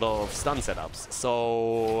see a lot of stun setups.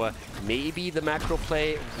 So maybe the macro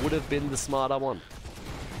play would have been the smarter one.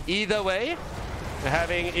 Either way, we're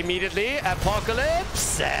having immediately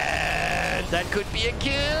Apocalypse, and that could be a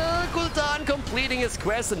kill. Gul'dan completing his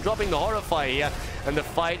quest and dropping the Horrify here. And the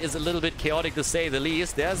fight is a little bit chaotic to say the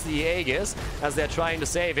least. There's the Aegis as they're trying to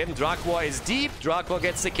save him. Drakwa is deep. Drakwa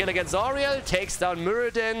gets the kill against Auriel, takes down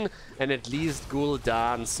Muradin, and at least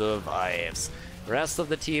Gul'dan survives. The rest of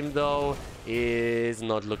the team, though, is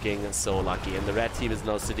not looking so lucky. And the red team is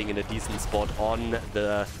now sitting in a decent spot on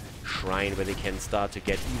the shrine where they can start to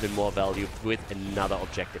get even more value with another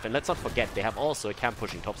objective. And let's not forget, they have also a camp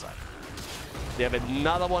pushing topside. They have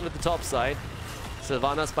another one at the top side.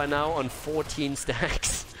 Sylvanas by now on 14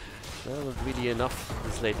 stacks. Well, not really enough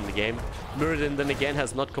this late in the game. Muradin then again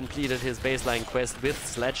has not completed his baseline quest with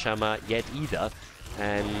Sledgehammer yet either.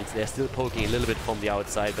 And they're still poking a little bit from the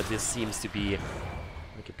outside, but this seems to be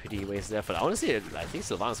like a pretty wasted effort. Honestly, I think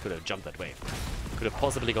Sylvanas could have jumped that way. Could have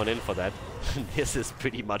possibly gone in for that. This is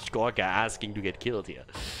pretty much Gorka asking to get killed here.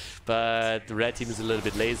 But the red team is a little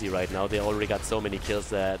bit lazy right now. They already got so many kills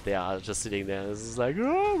that they are just sitting there. This is like,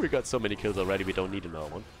 oh, we got so many kills already, we don't need another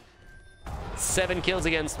one. 7 kills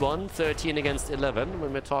against 1, 13 against 11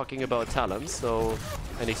 when we're talking about talents, so,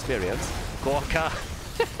 and experience. Gorka.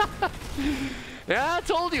 Yeah, I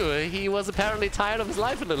told you, he was apparently tired of his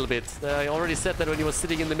life a little bit. I already said that when he was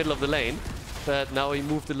sitting in the middle of the lane. But now he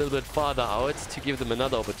moved a little bit farther out to give them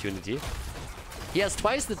another opportunity. He has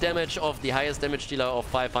twice the damage of the highest damage dealer of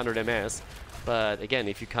 500 MS. But again,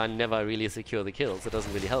 if you can never really secure the kills, it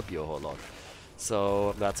doesn't really help you a whole lot.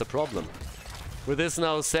 So that's a problem. With this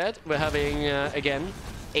now said, we're having, again,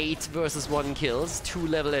 8 versus 1 kills, 2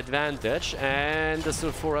 level advantage. And the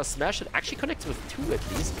Sulfura Smash, it actually connects with 2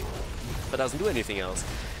 at least. But doesn't do anything else.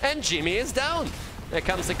 And Jimmy is down! There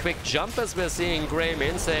comes a quick jump as we're seeing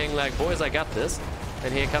Greymin saying like, boys, I got this.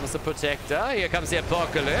 And here comes the Protector, here comes the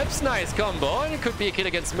Apocalypse, nice combo, and it could be a kill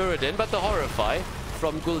against Muradin, but the Horrify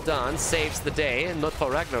from Gul'dan saves the day, and not for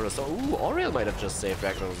Ragnaros. Ooh, Auriel might have just saved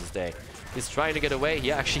Ragnaros' day. He's trying to get away.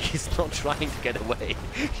 Yeah, actually, he's not trying to get away.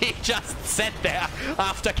 He just sat there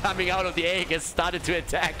after coming out of the Aegis, started to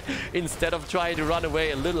attack instead of trying to run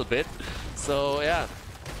away a little bit. So, yeah.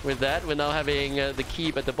 With that, we're now having the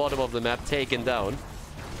keep at the bottom of the map taken down.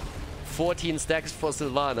 14 stacks for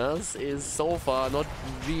Sylvanas is so far not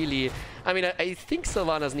really... I mean, I think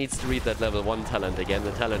Sylvanas needs to read that level 1 talent again,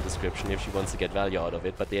 the talent description, if she wants to get value out of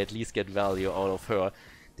it. But they at least get value out of her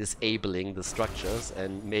disabling the structures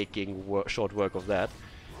and making short work of that.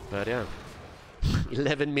 But yeah,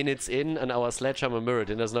 11 minutes in and our Sledgehammer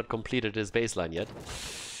Muradin has not completed his baseline yet.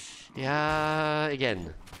 Yeah,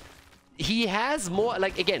 again... He has more,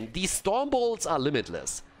 like, again, these storm bolts are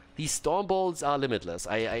limitless. These storm bolts are limitless.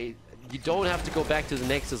 You don't have to go back to the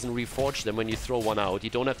Nexus and reforge them when you throw one out.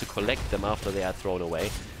 You don't have to collect them after they are thrown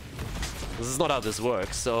away. This is not how this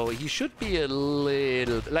works, so he should be a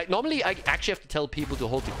little... Like, normally I actually have to tell people to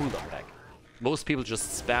hold the cooldown back. Most people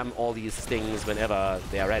just spam all these things whenever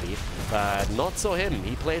they are ready, but not so him.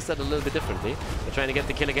 He plays that a little bit differently. They're trying to get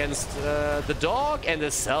the kill against the dog, and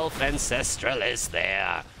the Self-Ancestral is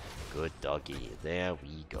there. Good doggy. There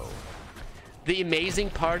we go. The amazing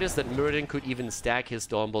part is that Muradin could even stack his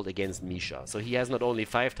Stormbolt against Misha. So he has not only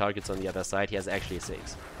 5 targets on the other side, he has actually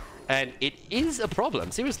 6. And it is a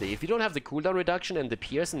problem, seriously. If you don't have the cooldown reduction and the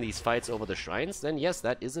pierce in these fights over the shrines, then yes,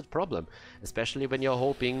 that is a problem. Especially when you're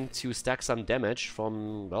hoping to stack some damage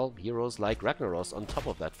from, well, heroes like Ragnaros on top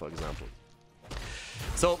of that, for example.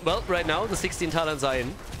 So, well, right now the 16 talents are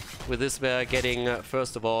in. With this we're getting,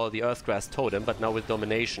 first of all, the Earthgrass Totem, but now with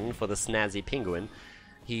Domination for the snazzy Penguin,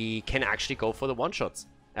 he can actually go for the one-shots.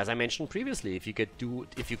 As I mentioned previously, if you get 2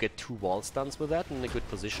 wall stuns with that in a good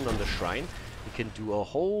position on the shrine, you can do a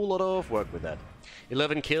whole lot of work with that.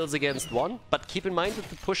 11 kills against 1, but keep in mind that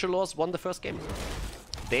the Pushalors won the first game.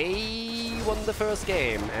 They won the first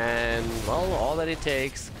game, and, well, all that it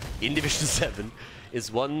takes in Division 7 is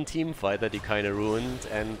one team fight that you kind of ruined,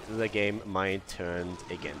 and the game might turn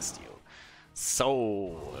against you.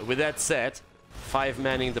 So, with that said, 5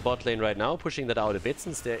 manning the bot lane right now, pushing that out a bit,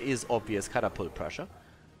 since there is obvious catapult pressure.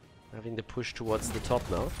 Having the push towards the top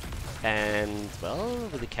now. And, well,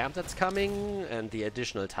 with the camp that's coming, and the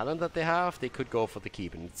additional talent that they have, they could go for the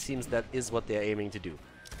keep, and it seems that is what they're aiming to do.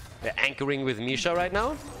 They're anchoring with Misha right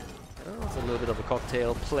now. Oh, it's a little bit of a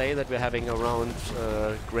cocktail play that we're having around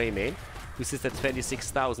Greymin, who sits at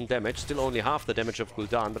 26,000 damage, still only half the damage of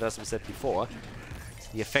Gul'dan, but as we said before,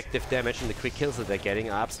 the effective damage and the quick kills that they're getting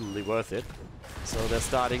are absolutely worth it. So they're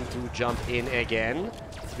starting to jump in again.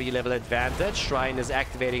 3-level advantage. Shrine is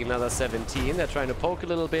activating another 17. They're trying to poke a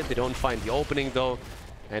little bit. They don't find the opening though.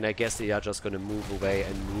 And I guess they are just going to move away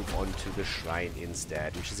and move on to the shrine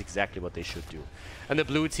instead, which is exactly what they should do. And the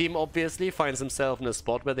blue team obviously finds themselves in a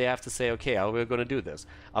spot where they have to say, okay, how are we going to do this?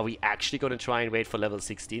 Are we actually going to try and wait for level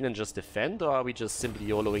 16 and just defend, or are we just simply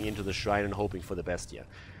YOLOing into the shrine and hoping for the best here?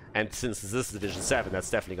 And since this is Division 7, that's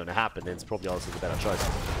definitely going to happen, and it's probably also the better choice.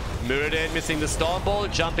 Muradin missing the Storm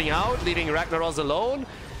Bolt, jumping out, leaving Ragnaros alone.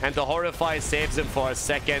 And the Horrify saves him for a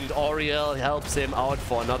second. Auriel helps him out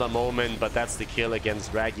for another moment, but that's the kill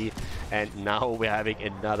against Raggy. And now we're having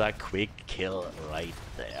another quick kill right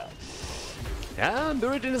there. Yeah,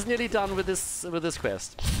 Muradin is nearly done with this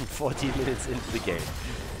quest. 14 minutes into the game.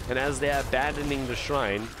 And as they're abandoning the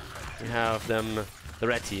shrine, we have them, the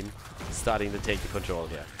red team, starting to take the control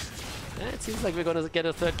here. Yeah, it seems like we're going to get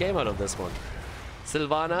a third game out of this one.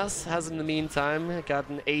 Sylvanas has in the meantime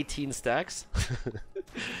gotten 18 stacks.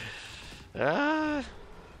 The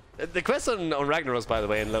quest on Ragnaros, by the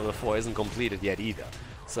way, in level 4 isn't completed yet either.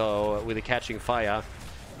 So with the Catching Fire,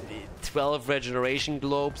 12 regeneration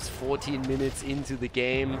globes, 14 minutes into the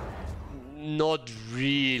game. Not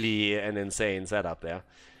really an insane setup there.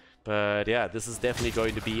 But yeah, this is definitely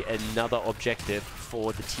going to be another objective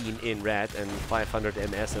for the team in red, and 500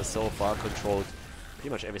 MS has so far controlled pretty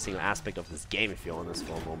much every single aspect of this game, if you're honest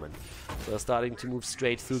for a moment. So they're starting to move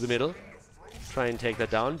straight through the middle, try and take that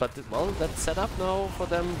down, but well, that setup now for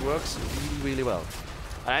them works really, really well.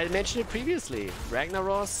 I mentioned it previously,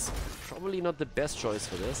 Ragnaros, probably not the best choice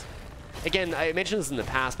for this. Again, I mentioned this in the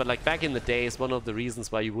past, but like back in the days, one of the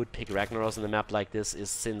reasons why you would pick Ragnaros in a map like this is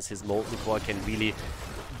since his Molten Core can really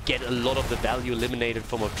get a lot of the value eliminated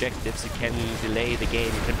from objectives. You can delay the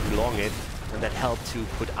game, you can prolong it, and that helped to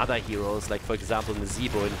put other heroes, like for example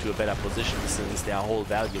Nazeebo, into a better position since their whole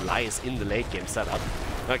value lies in the late game setup.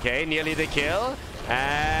 Okay, nearly the kill,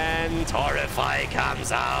 and Horrify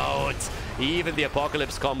comes out. Even the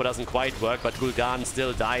Apocalypse combo doesn't quite work, but Gul'dan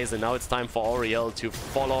still dies, and now it's time for Auriel to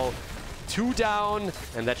follow. 2 down,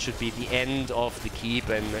 and that should be the end of the keep.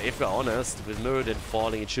 And if we're honest, with Muradin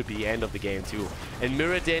falling, it should be the end of the game too. And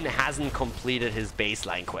Muradin hasn't completed his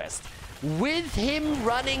baseline quest. With him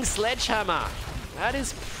running Sledgehammer, that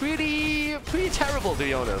is pretty terrible, to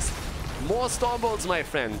be honest. More Stormbolts, my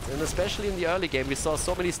friend, and especially in the early game, we saw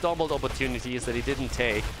so many Stormbolt opportunities that he didn't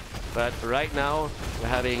take. But right now, we're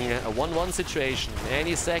having a 1-1 situation.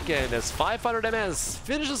 Any second, as 500 MS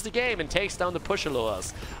finishes the game and takes down the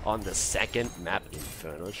Pushalors on the second map,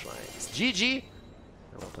 Infernal Shrines. GG,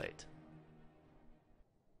 well played.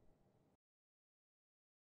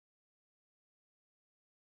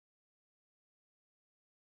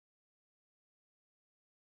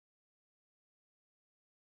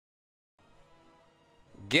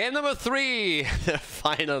 Game number 3, the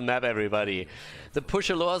final map, everybody. The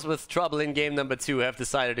Pushalors with trouble in game number 2 have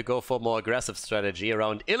decided to go for a more aggressive strategy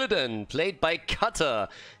around Illidan, played by Cutter.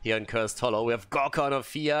 Here in Cursed Hollow, we have Gorka on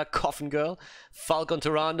Fia, Coffin Girl, Falcon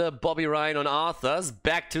Tyrande, Bobby Ryan on Arthas,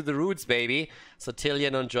 back to the roots, baby.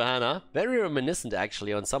 Sotillion on Johanna. Very reminiscent,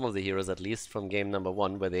 actually, on some of the heroes, at least, from game number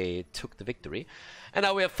 1, where they took the victory. And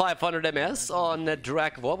now we have 500 MS on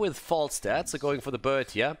Drakvor with false stats, so going for the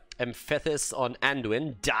bird here. Amphethys on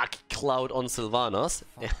Anduin, Dark Cloud on Sylvanas,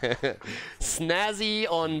 Snazzy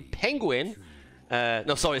on Penguin,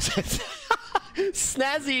 no, sorry,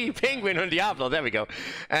 Snazzy Penguin on Diablo, there we go,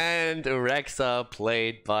 and Rexa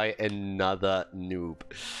played by another noob.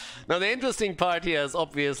 Now the interesting part here is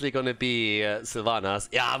obviously going to be Sylvanas.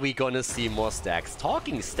 Yeah, we're going to see more stacks.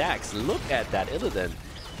 Talking stacks, look at that Illidan.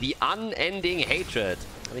 The unending hatred.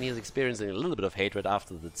 I mean, he's experiencing a little bit of hatred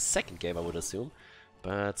after the second game, I would assume.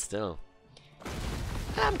 But still,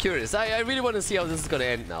 I'm curious. I really want to see how this is going to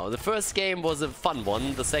end now. The first game was a fun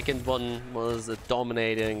one. The second one was a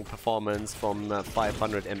dominating performance from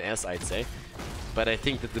 500 MS, I'd say. But I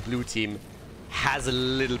think that the blue team has a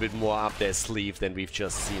little bit more up their sleeve than we've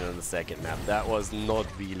just seen on the second map. That was not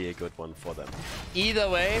really a good one for them. Either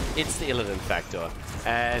way, it's the Illidan factor.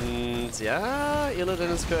 And yeah, Illidan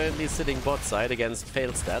is currently sitting bot side against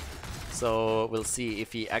Failstat. So we'll see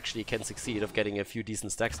if he actually can succeed of getting a few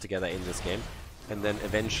decent stacks together in this game, and then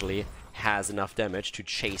eventually has enough damage to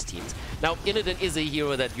chase teams. Now, Illidan is a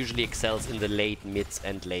hero that usually excels in the late, mid,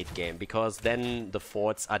 and late game, because then the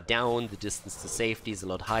forts are down, the distance to safety is a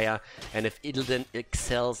lot higher, and if Illidan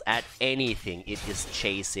excels at anything, it is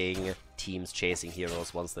chasing teams, chasing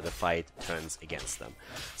heroes once that the fight turns against them.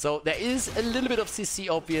 So there is a little bit of CC,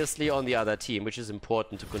 obviously, on the other team, which is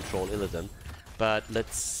important to control Illidan, but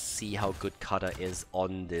let's see how good Cutter is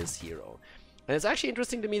on this hero. And it's actually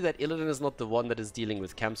interesting to me that Illidan is not the one that is dealing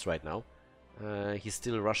with camps right now. He's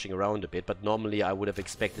still rushing around a bit, but normally I would have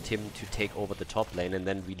expected him to take over the top lane and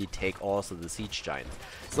then really take also the Siege Giants.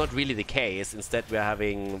 It's not really the case. Instead, we're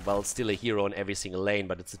having, well, still a hero in every single lane,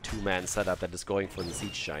 but it's a two-man setup that is going for the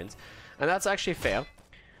Siege Giants. And that's actually fair.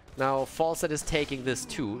 Now, Falset is taking this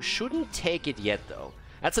too. Shouldn't take it yet, though.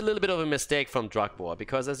 That's a little bit of a mistake from Drugbor,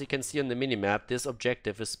 because as you can see on the minimap, this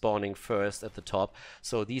objective is spawning first at the top,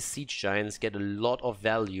 so these Siege Giants get a lot of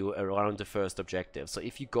value around the first objective. So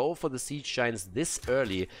if you go for the Siege Giants this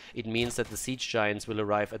early, it means that the Siege Giants will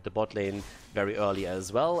arrive at the bot lane very early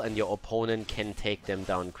as well, and your opponent can take them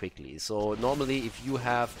down quickly. So normally if you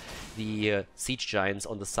have the Siege Giants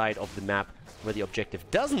on the side of the map where the objective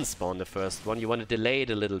doesn't spawn the first one, you want to delay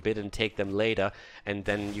it a little bit and take them later, and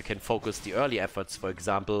then you can focus the early efforts, for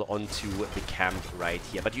example, onto the camp right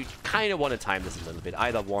here. But you kind of want to time this a little bit,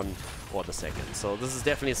 either one or the second. So this is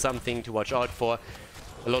definitely something to watch out for.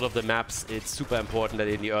 A lot of the maps, it's super important that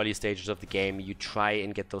in the early stages of the game you try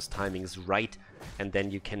and get those timings right, and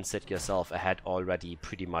then you can set yourself ahead already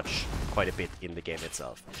pretty much quite a bit in the game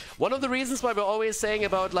itself. One of the reasons why we're always saying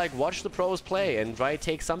about, like, watch the pros play and try to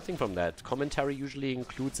take something from that. Commentary usually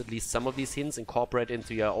includes at least some of these hints, incorporate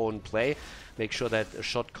into your own play. Make sure that a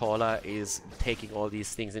shot caller is taking all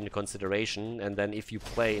these things into consideration, and then if you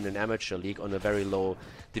play in an amateur league on a very low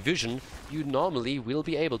division, you normally will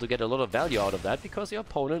be able to get a lot of value out of that, because your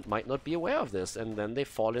opponent might not be aware of this, and then they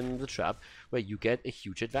fall in the trap where you get a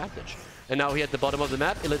huge advantage. And now here at the bottom of the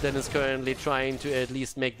map, Illidan is currently trying to at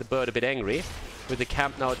least make the bird a bit angry, with the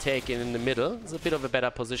camp now taken in the middle. It's a bit of a better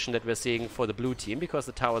position that we're seeing for the blue team, because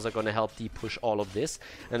the towers are going to help de-push all of this,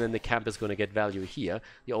 and then the camp is going to get value here.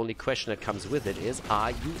 The only question that comes with it is,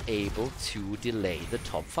 are you able to delay the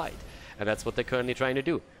top fight? And that's what they're currently trying to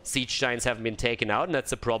do. Siege Giants haven't been taken out, and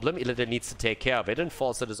that's a problem. Illidan needs to take care of it, and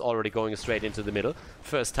Falset is already going straight into the middle.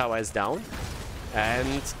 First tower is down.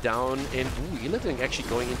 And down in... Ooh, Illidan actually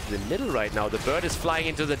going into the middle right now. The bird is flying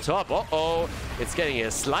into the top. Uh-oh. It's getting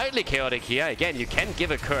slightly chaotic here. Again, you can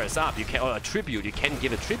give a curse up. You can, or a tribute. You can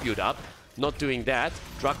give a tribute up. Not doing that.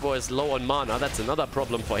 Drugbor is low on mana. That's another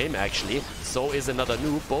problem for him, actually. So is another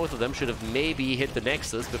noob. Both of them should have maybe hit the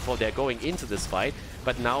Nexus before they're going into this fight.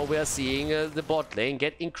 But now we're seeing the bot lane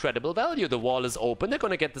get incredible value. The wall is open. They're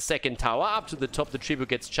going to get the second tower up to the top. The tribute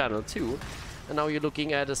gets channeled too. And now you're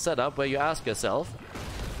looking at a setup where you ask yourself,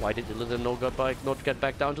 why did Illidan not get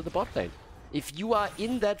back down to the bot lane? If you are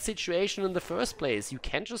in that situation in the first place, you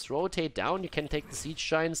can just rotate down, you can take the Siege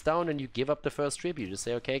Giants down, and you give up the first tribute. You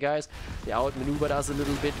say, okay guys, they outmaneuvered us a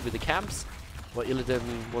little bit with the camps. Well, Illidan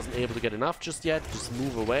wasn't able to get enough just yet. Just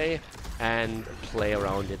move away and play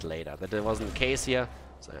around it later. But that wasn't the case here,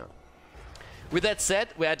 so yeah. With that said,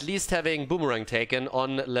 we're at least having Boomerang taken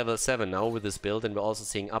on level 7 now with this build, and we're also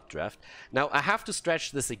seeing Updraft. Now, I have to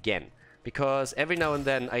stretch this again, because every now and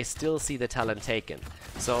then I still see the talent taken.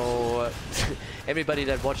 So, everybody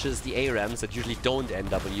that watches the ARAMs that usually don't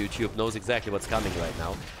end up on YouTube knows exactly what's coming right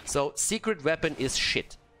now. So, Secret Weapon is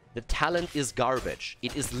shit. The talent is garbage.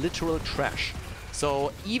 It is literal trash.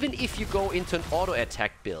 So, even if you go into an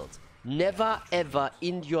auto-attack build, never ever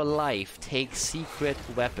in your life take Secret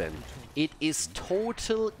Weapon. It is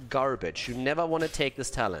total garbage. You never want to take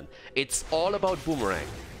this talent. It's all about Boomerang.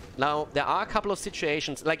 Now, there are a couple of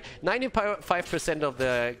situations, like 95% of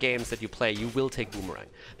the games that you play, you will take Boomerang.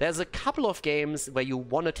 There's a couple of games where you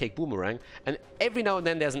want to take Boomerang, and every now and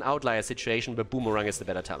then there's an outlier situation where Boomerang is the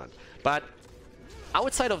better talent. But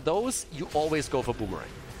outside of those, you always go for Boomerang.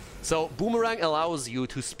 So Boomerang allows you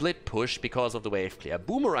to split push because of the wave clear.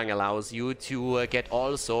 Boomerang allows you to get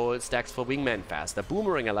also stacks for Wingman faster.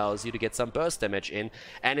 Boomerang allows you to get some burst damage in,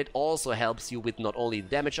 and it also helps you with not only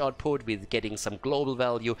damage output, with getting some global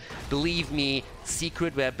value. Believe me,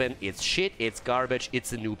 Secret Weapon, it's shit, it's garbage,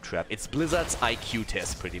 it's a noob trap. It's Blizzard's IQ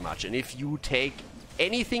test pretty much. And if you take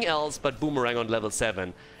anything else but Boomerang on level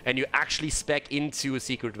 7 and you actually spec into a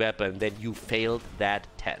Secret Weapon, then you failed that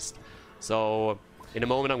test. So in a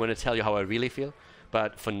moment, I'm going to tell you how I really feel,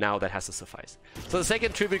 but for now, that has to suffice. So the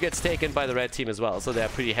second tribute gets taken by the red team as well, so they're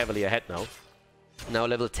pretty heavily ahead now. Now,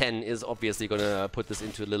 level 10 is obviously going to put this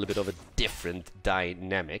into a little bit of a different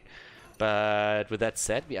dynamic. But with that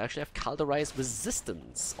said, we actually have Khaldorized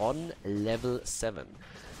Resistance on level 7.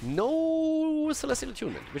 No Celestial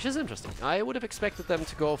Attunement, which is interesting. I would have expected them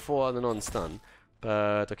to go for the non-stun,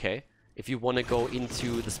 but okay. If you want to go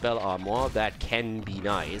into the spell armor, that can be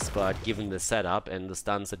nice, but given the setup and the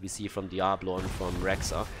stuns that we see from Diablo and from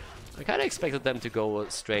Rexa, I kind of expected them to go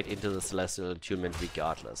straight into the Celestial Attunement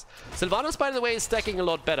regardless. Sylvanas, by the way, is stacking a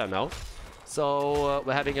lot better now. So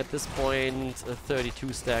we're having at this point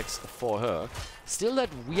 32 stacks for her. Still that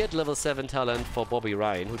weird level 7 talent for Bobby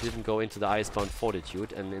Ryan, who didn't go into the Icebound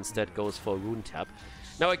Fortitude and instead goes for Rune Tap.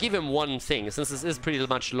 Now I give him one thing, since this is pretty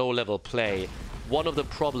much low level play, one of the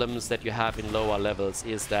problems that you have in lower levels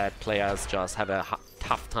is that players just have a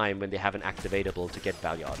tough time when they have an activatable to get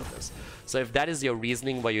value out of this. So if that is your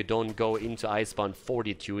reasoning why you don't go into Icebound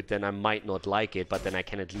Fortitude, then I might not like it, but then I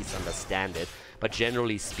can at least understand it. But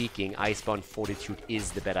generally speaking, Icebound Fortitude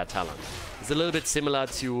is the better talent. It's a little bit similar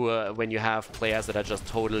to when you have players that are just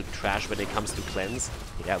total trash when it comes to cleanse.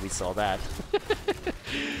 Yeah, we saw that.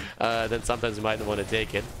 Then sometimes you might not want to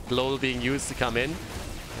take it. Global being used to come in.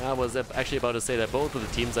 I was actually about to say that both of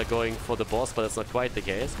the teams are going for the boss, but that's not quite the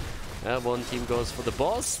case. One team goes for the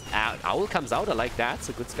boss. Owl comes out, I like that. It's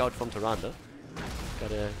a good scout from Tyrande.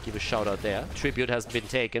 Gotta give a shout out there. Tribute has been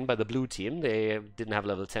taken by the blue team. They didn't have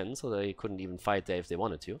level 10, so they couldn't even fight there if they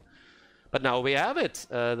wanted to. But now we have it,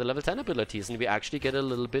 the level 10 abilities, and we actually get a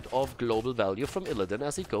little bit of global value from Illidan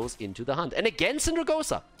as he goes into the hunt. And again,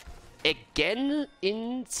 Sindragosa! Again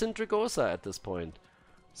in Sindragosa at this point.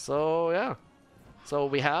 So, yeah. So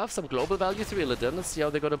we have some global value through Illidan. Let's see how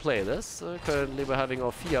they're going to play this. Currently we're having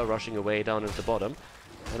Orphea rushing away down at the bottom.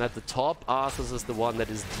 And at the top, Arthas is the one that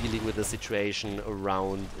is dealing with the situation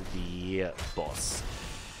around the boss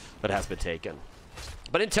that has been taken.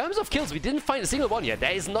 But in terms of kills, we didn't find a single one yet.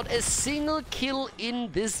 There is not a single kill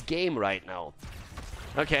in this game right now.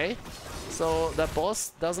 Okay, so that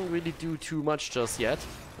boss doesn't really do too much just yet.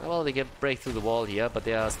 Well, they break through the wall here, but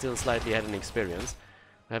they are still slightly ahead in experience.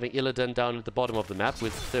 Having Illidan down at the bottom of the map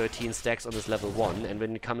with 13 stacks on his level 1. And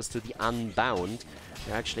when it comes to the Unbound,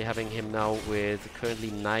 you're actually having him now with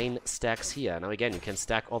currently 9 stacks here. Now again, you can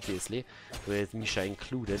stack obviously with Misha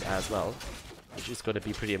included as well, which is going to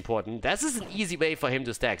be pretty important. This is an easy way for him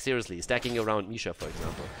to stack, seriously, stacking around Misha, for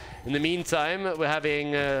example. In the meantime, we're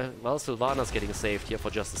having, well, Sylvanas getting saved here for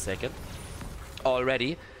just a second.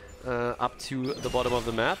 Already, up to the bottom of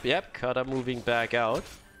the map. Yep, Kata moving back out.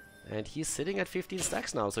 And he's sitting at 15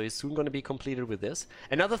 stacks now, so he's soon going to be completed with this.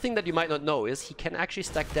 Another thing that you might not know is he can actually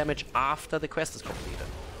stack damage after the quest is completed.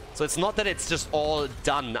 So it's not that it's just all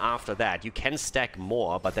done after that. You can stack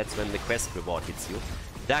more, but that's when the quest reward hits you.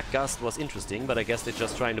 That gust was interesting, but I guess they're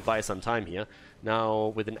just trying to buy some time here. Now,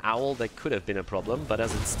 with an owl, that could have been a problem, but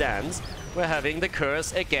as it stands, we're having the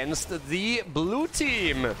curse against the blue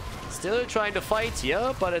team. Still trying to fight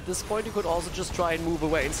here, but at this point you could also just try and move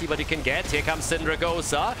away and see what you can get. Here comes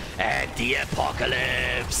Sindragosa and the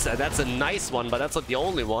Apocalypse. And that's a nice one, but that's not the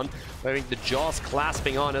only one. Wearing the jaws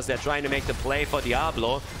clasping on as they're trying to make the play for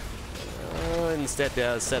Diablo. Instead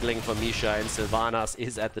they're settling for Misha, and Sylvanas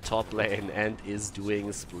is at the top lane and is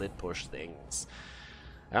doing split push things.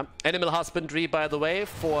 Animal Husbandry, by the way,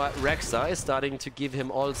 for Rexa is starting to give him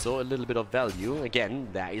also a little bit of value. Again,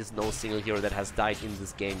 there is no single hero that has died in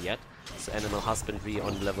this game yet. So Animal Husbandry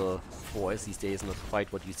on level 4 is these days not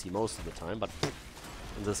quite what you see most of the time, but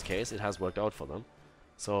in this case it has worked out for them.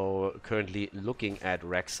 So currently looking at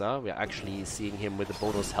Rexa, we're actually seeing him with a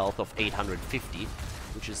bonus health of 850,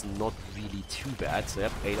 which is not really too bad. So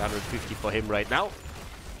yep, 850 for him right now.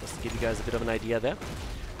 Just to give you guys a bit of an idea there.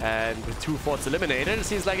 And with 2 forts eliminated, it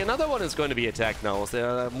seems like another one is going to be attacked now. So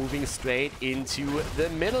they're moving straight into the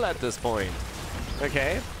middle at this point.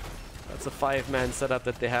 Okay. That's a 5-man setup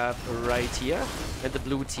that they have right here. And the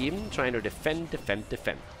blue team trying to defend.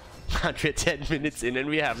 110 minutes in and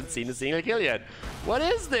we haven't seen a single kill yet. What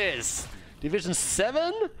is this? Division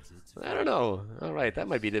 7? I don't know. Alright, that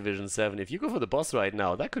might be Division 7. If you go for the boss right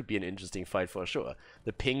now, that could be an interesting fight for sure.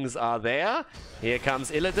 The pings are there. Here comes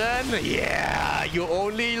Illidan. Yeah, you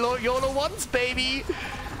only YOLO once, baby!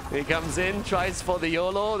 He comes in, tries for the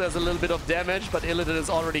YOLO. There's a little bit of damage, but Illidan is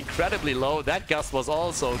already incredibly low. That gust was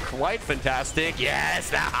also quite fantastic. Yes,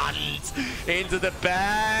 the hunt into the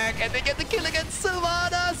back. And they get the kill against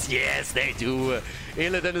Sylvanas. Yes, they do.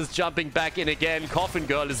 Illidan is jumping back in again. Coffin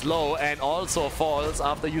Girl is low and also falls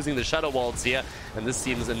after using the Shadow Waltz here. And this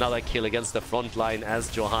seems another kill against the front line as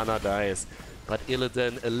Johanna dies. But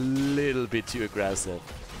Illidan a little bit too aggressive.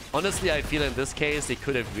 Honestly, I feel in this case they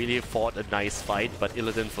could have really fought a nice fight, but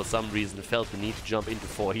Illidan for some reason felt the need to jump into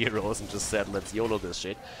 4 heroes and just said, let's YOLO this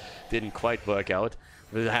shit. Didn't quite work out.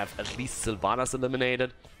 We'll have at least Sylvanas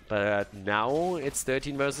eliminated, but now it's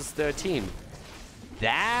 13 versus 13.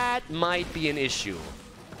 That might be an issue.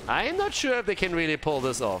 I'm not sure if they can really pull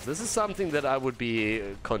this off. This is something that I would be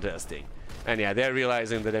contesting. And yeah, they're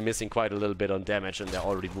realizing that they're missing quite a little bit on damage and they're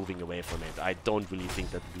already moving away from it. I don't really think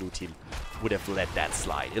that the blue team would have let that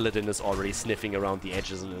slide. Illidan is already sniffing around the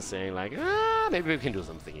edges and is saying like, maybe we can do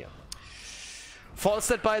something here.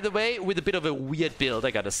 Falstad, by the way, with a bit of a weird build,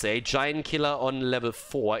 I gotta say. Giant Killer on level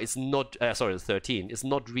 4 is not, 13, is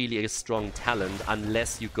not really a strong talent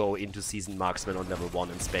unless you go into Seasoned Marksman on level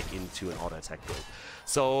 1 and spec into an auto attack build.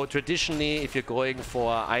 So traditionally, if you're going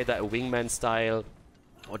for either a wingman style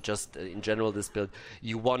or just in general this build,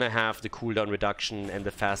 you want to have the cooldown reduction and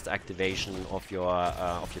the fast activation of your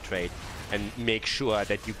trait, and make sure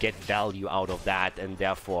that you get value out of that and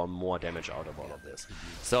therefore more damage out of all of this.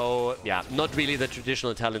 So yeah, not really the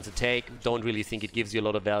traditional talent to take. Don't really think it gives you a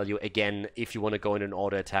lot of value. Again, if you want to go in an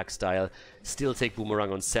auto attack style, still take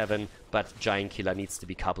Boomerang on 7, but Giant Killer needs to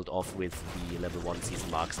be coupled off with the level 1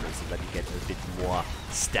 Seasoned Marksman so that you get a bit more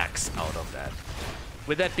stacks out of that.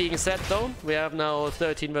 With that being said, though, we have now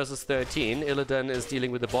 13 versus 13. Illidan is dealing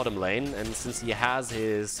with the bottom lane, and since he has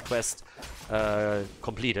his quest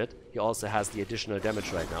completed, he also has the additional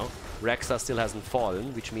damage right now. Rexa still hasn't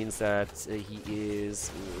fallen, which means that he is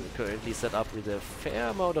currently set up with a fair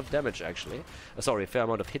amount of damage, actually. Sorry, a fair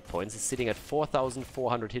amount of hit points. He's sitting at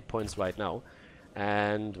 4,400 hit points right now.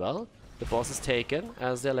 And, well, the boss is taken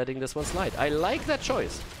as they're letting this one slide. I like that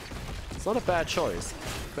choice. It's not a bad choice.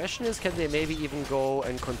 Question is, can they maybe even go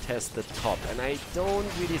and contest the top? And I don't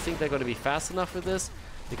really think they're going to be fast enough with this,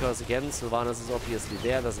 because again, Sylvanas is obviously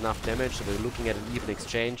there, there's enough damage, so we're looking at an even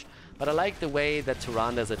exchange. But I like the way that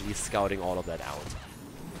Tyrande is at least scouting all of that out.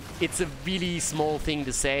 It's a really small thing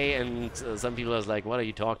to say, and some people are like, what are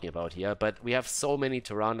you talking about here? But we have so many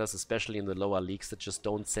Tyrandas, especially in the lower leagues, that just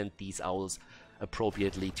don't send these owls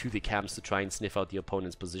appropriately to the camps to try and sniff out the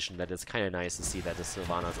opponent's position, that it's kind of nice to see that the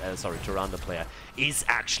Tyrande player is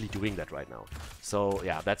actually doing that right now. So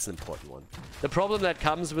yeah, that's an important one. The problem that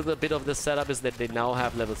comes with a bit of this setup is that they now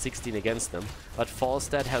have level 16 against them, but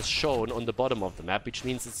Falstad has shown on the bottom of the map, which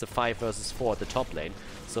means it's a 5 versus 4 at the top lane.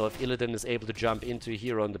 So if Illidan is able to jump into a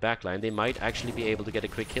hero on the back line, they might actually be able to get a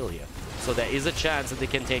quick kill here. So there is a chance that they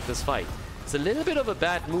can take this fight. It's a little bit of a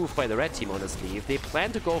bad move by the red team, honestly. If they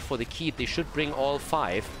plan to go for the keep, they should bring all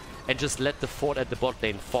 5 and just let the fort at the bot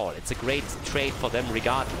lane fall. It's a great trade for them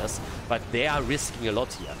regardless, but they are risking a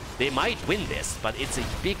lot here. They might win this, but it's a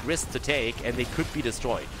big risk to take, and they could be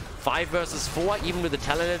destroyed. 5 versus 4, even with the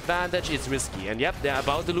talent advantage, is risky. And yep, they're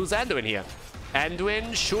about to lose Anduin here.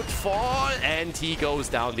 Anduin should fall, and he goes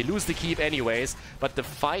down. They lose the keep anyways, but the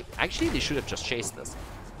fight... Actually, they should have just chased this.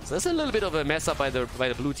 So that's a little bit of a mess up by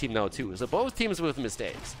the blue team now too. So both teams with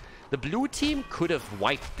mistakes. The blue team could have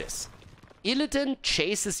wiped this. Illidan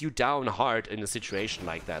chases you down hard in a situation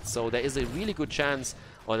like that. So there is a really good chance,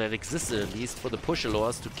 or that existed at least, for the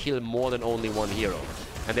Pushalors to kill more than only one hero.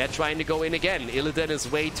 And they're trying to go in again. Illidan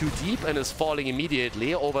is way too deep and is falling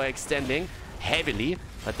immediately, overextending heavily,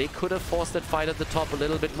 but they could have forced that fight at the top a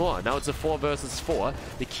little bit more. Now it's a 4 versus 4.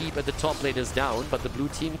 The keep at the top lane is down, but the blue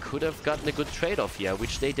team could have gotten a good trade-off here,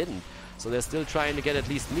 which they didn't. So they're still trying to get at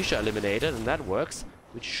least Misha eliminated, and that works,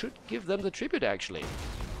 which should give them the tribute, actually.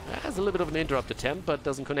 Has a little bit of an interrupt attempt, but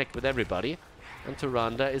doesn't connect with everybody. And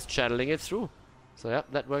Tyrande is channeling it through. So yeah,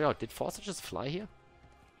 that worked out. Did Forza just fly here?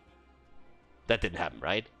 That didn't happen,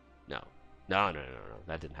 right? No. No.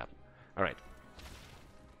 That didn't happen. Alright.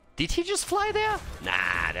 Did he just fly there?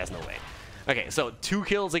 Nah, there's no way. Okay, so 2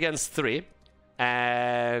 kills against 3.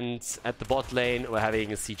 And at the bot lane, we're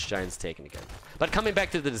having a Siege Giants taken again. But coming back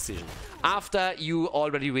to the decision. After you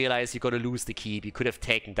already realize you're going to lose the keep, you could have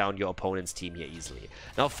taken down your opponent's team here easily.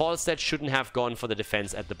 Now, Falstad shouldn't have gone for the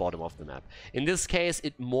defense at the bottom of the map. In this case,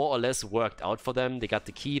 it more or less worked out for them. They got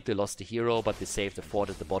the keep, they lost the hero, but they saved the fort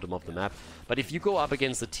at the bottom of the map. But if you go up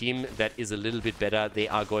against a team that is a little bit better, they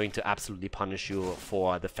are going to absolutely punish you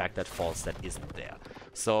for the fact that Falstad isn't there.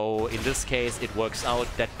 So in this case, it works out.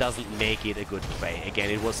 That doesn't make it a good play. Again,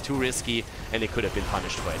 it was too risky, and they could have been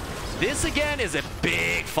punished for it. This again is a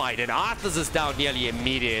big fight, and Arthas is down nearly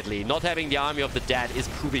immediately. Not having the army of the dead is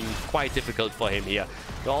proving quite difficult for him here.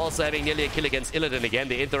 They're also having nearly a kill against Illidan again.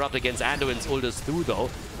 They interrupt against Anduin's Uldus through, though.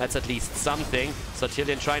 That's at least something.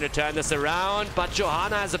 Sotilian trying to turn this around, but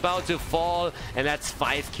Johanna is about to fall, and that's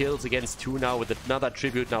 5 kills against 2 now, with another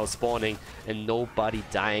tribute now spawning, and nobody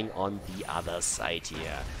dying on the other side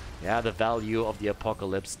here. Yeah, the value of the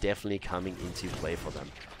Apocalypse definitely coming into play for them.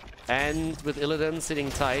 And with Illidan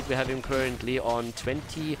sitting tight, we have him currently on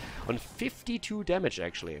 52 damage,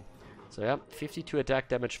 actually. So yeah, 52 attack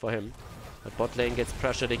damage for him. But bot lane gets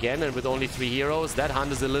pressured again, and with only 3 heroes, that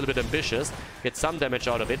hunt is a little bit ambitious. Gets some damage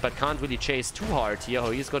out of it, but can't really chase too hard here.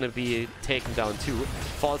 Oh, he's going to be taken down too.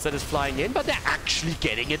 Falstad is flying in, but they're actually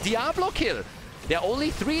getting a Diablo kill. They're only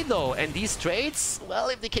 3 though, and these trades, well,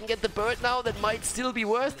 if they can get the bird now, that might still be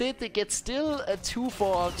worth it. They get still a 2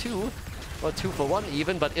 for 2. or 2 for 1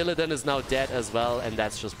 even, but Illidan is now dead as well, and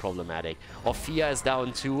that's just problematic. Orphea is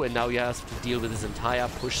down 2, and now you have to deal with this entire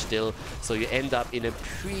push still, so you end up in a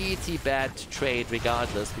pretty bad trade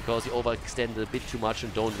regardless, because you overextended a bit too much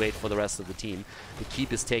and don't wait for the rest of the team. The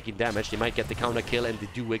keep is taking damage. They might get the counter kill, and they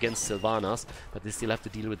do against Sylvanas, but they still have to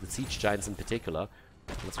deal with the siege giants in particular.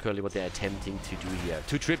 That's currently what they're attempting to do here.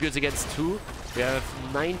 2 tributes against 2. We have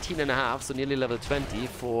 19.5, so nearly level 20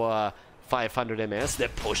 for 500 MS. The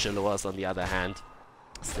Pushalors, on the other hand,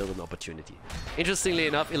 still an opportunity. Interestingly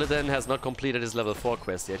enough, Illidan has not completed his level 4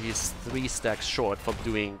 quest yet. He's 3 stacks short from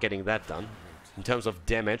getting that done. In terms of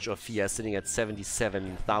damage, Orphea sitting at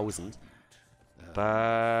 77,000.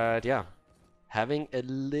 But yeah, having a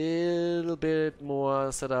little bit more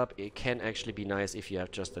setup, it can actually be nice if you have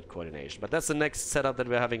just that coordination. But that's the next setup that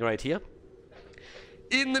we're having right here.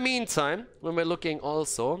 In the meantime, when we're looking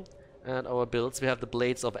also at our builds, we have the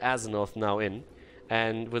Blades of Azeroth now in.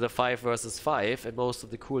 And with a 5 versus 5 and most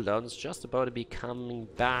of the cooldowns just about to be coming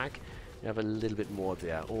back, we have a little bit more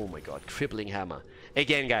there. Oh my god, Crippling Hammer.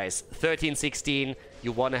 Again, guys, 13-16,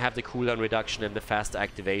 you want to have the cooldown reduction and the faster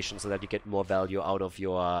activation so that you get more value out of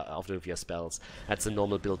your spells. That's a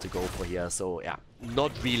normal build to go for here. So yeah,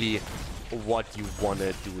 not really what you want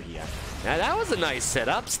to do here. Now that was a nice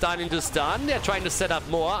setup, stun into stun. They're trying to set up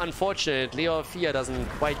more. Unfortunately, Orphea doesn't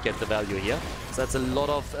quite get the value here. So that's a lot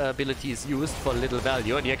of abilities used for little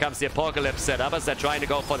value. And here comes the Apocalypse setup as they're trying to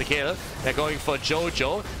go for the kill. They're going for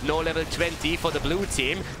Jojo. No level 20 for the blue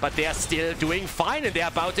team, but they're still doing fine and they're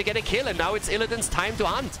about to get a kill. And now it's Illidan's time to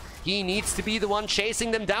hunt. He needs to be the one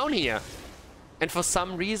chasing them down here. And for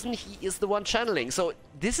some reason, he is the one channeling. So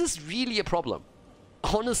this is really a problem.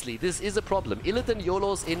 Honestly, this is a problem. Illidan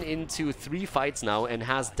YOLOs into 3 fights now and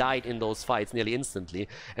has died in those fights nearly instantly.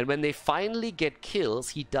 And when they finally get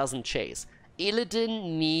kills, he doesn't chase.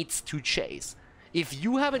 Illidan needs to chase. If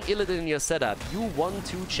you have an Illidan in your setup, you want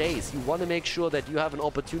to chase. You want to make sure that you have an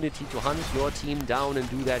opportunity to hunt your team down and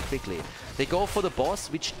do that quickly. They go for the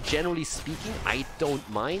boss, which generally speaking, I don't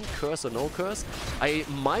mind, curse or no curse. I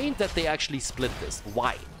mind that they actually split this.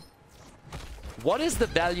 Why? What is the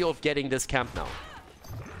value of getting this camp now?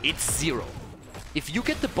 It's 0. If you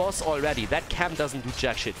get the boss already, that camp doesn't do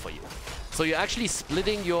jack shit for you. So you're actually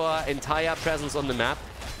splitting your entire presence on the map,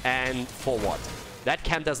 and for what? That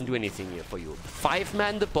camp doesn't do anything here for you.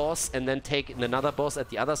 5-man the boss and then take another boss at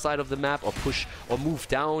the other side of the map, or push or move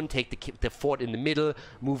down, take the fort in the middle,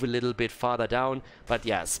 move a little bit farther down. But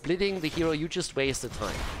yeah, splitting the hero, you just waste the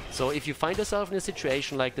time. So if you find yourself in a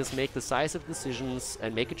situation like this, make decisive decisions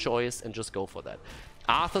and make a choice and just go for that.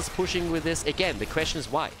 Arthas pushing with this. Again, the question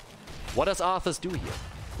is why? What does Arthas do here?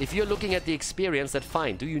 If you're looking at the experience, that's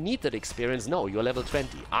fine. Do you need that experience? No, you're level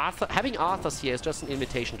 20. Having Arthas here is just an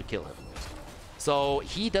invitation to kill him. So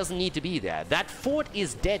he doesn't need to be there. That fort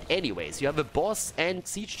is dead anyways. You have a boss and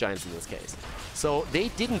siege giants in this case. So they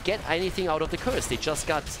didn't get anything out of the curse. They just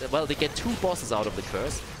got, well, they get 2 bosses out of the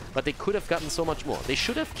curse, but they could have gotten so much more. They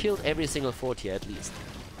should have killed every single fort here at least.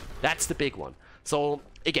 That's the big one. So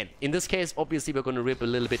again, in this case, obviously we're going to rip a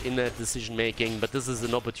little bit in that decision making, but this is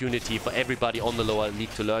an opportunity for everybody on the lower league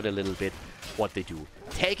to learn a little bit what they do.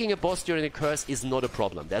 Taking a boss during a curse is not a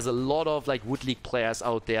problem. There's a lot of like Wood League players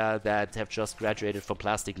out there that have just graduated from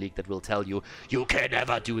Plastic League that will tell you, you can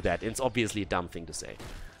never do that. It's obviously a dumb thing to say.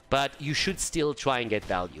 But you should still try and get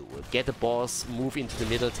value. Get a boss, move into the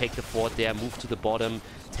middle, take the fort there, move to the bottom,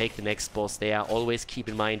 take the next boss there. Always keep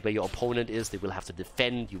in mind where your opponent is. They will have to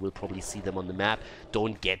defend. You will probably see them on the map.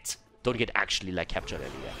 Don't get actually like captured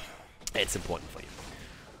anywhere. It's important for you.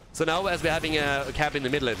 So now, as we're having a camp in the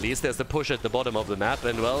middle at least, there's the push at the bottom of the map.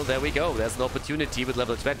 And well, there we go. There's an opportunity with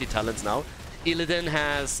level 20 talents now. Illidan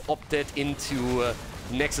has opted into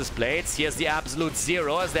Nexus Blades. Here's the absolute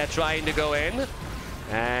 0 as they're trying to go in.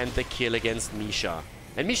 And the kill against Misha.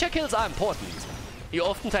 And Misha kills are important. You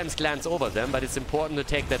oftentimes glance over them, but it's important to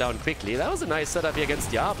take that down quickly. That was a nice setup here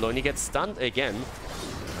against Diablo, and he gets stunned again.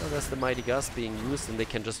 Oh, there's the Mighty Gust being used, and they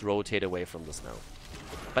can just rotate away from this now.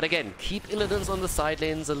 But again, keep Illidan's on the side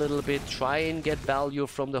lanes a little bit. Try and get value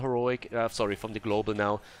from the heroic, from the global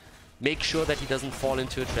now. Make sure that he doesn't fall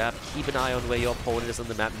into a trap. Keep an eye on where your opponent is on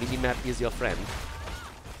the map. Minimap is your friend.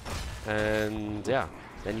 And yeah.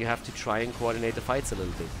 Then you have to try and coordinate the fights a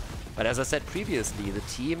little bit. But as I said previously, the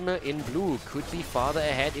team in blue could be farther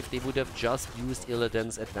ahead if they would have just used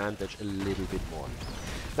Illidan's advantage a little bit more.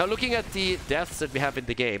 Now looking at the deaths that we have in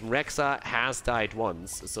the game, Rexa has died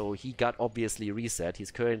once, so he got obviously reset.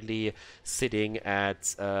 He's currently sitting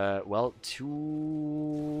at, well,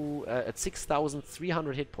 at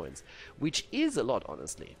 6,300 hit points, which is a lot,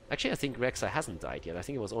 honestly. Actually, I think Rexa hasn't died yet. I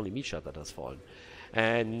think it was only Misha that has fallen.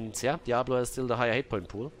 And yeah, Diablo has still the higher hit point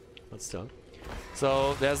pool. but still.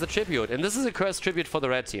 So there's the tribute, and this is a cursed tribute for the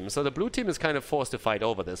red team. So the blue team is kind of forced to fight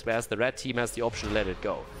over this, whereas the red team has the option to let it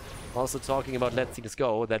go. Also talking about let things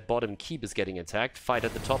go, that bottom keep is getting attacked. Fight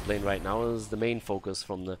at the top lane right now is the main focus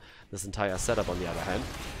from this entire setup on the other hand.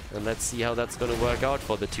 And let's see how that's going to work out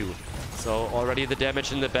for the two. So already the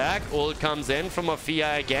damage in the back. Ult comes in from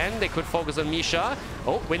Orphea again. They could focus on Misha.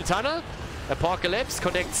 Oh, Wind Tunnel. Apocalypse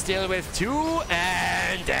connects still with 2.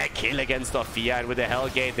 And a kill against Orphea. And with the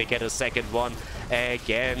Hellgate they get a second one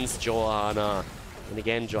against Johanna. And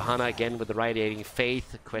again, Johanna again with the radiating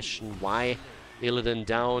faith. Question why? Illidan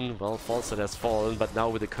down, well, Falstad has fallen, but now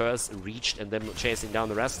with the curse reached and them chasing down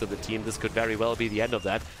the rest of the team, this could very well be the end of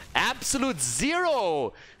that. Absolute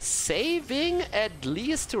Zero! Saving at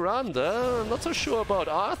least Tyrande. I'm not so sure about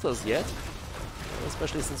Arthas yet.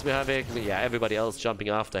 Especially since we're having, yeah, everybody else jumping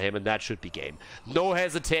after him, and that should be game. No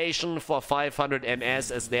hesitation for 500 MS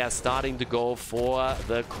as they are starting to go for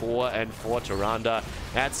the core and for Tyrande.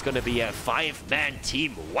 That's gonna be a 5-man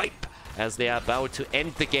team wipe, as they are about to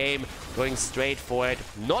end the game, going straight for it.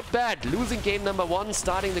 Not bad, losing game number 1,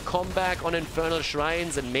 starting the comeback on Infernal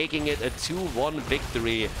Shrines and making it a 2-1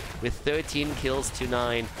 victory with 13 kills to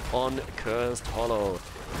 9 on Cursed Hollow.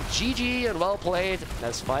 GG and well played,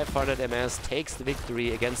 as 500 MS takes the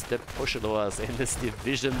victory against the Pushalors in this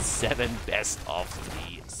Division 7 best of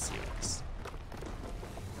 3 series.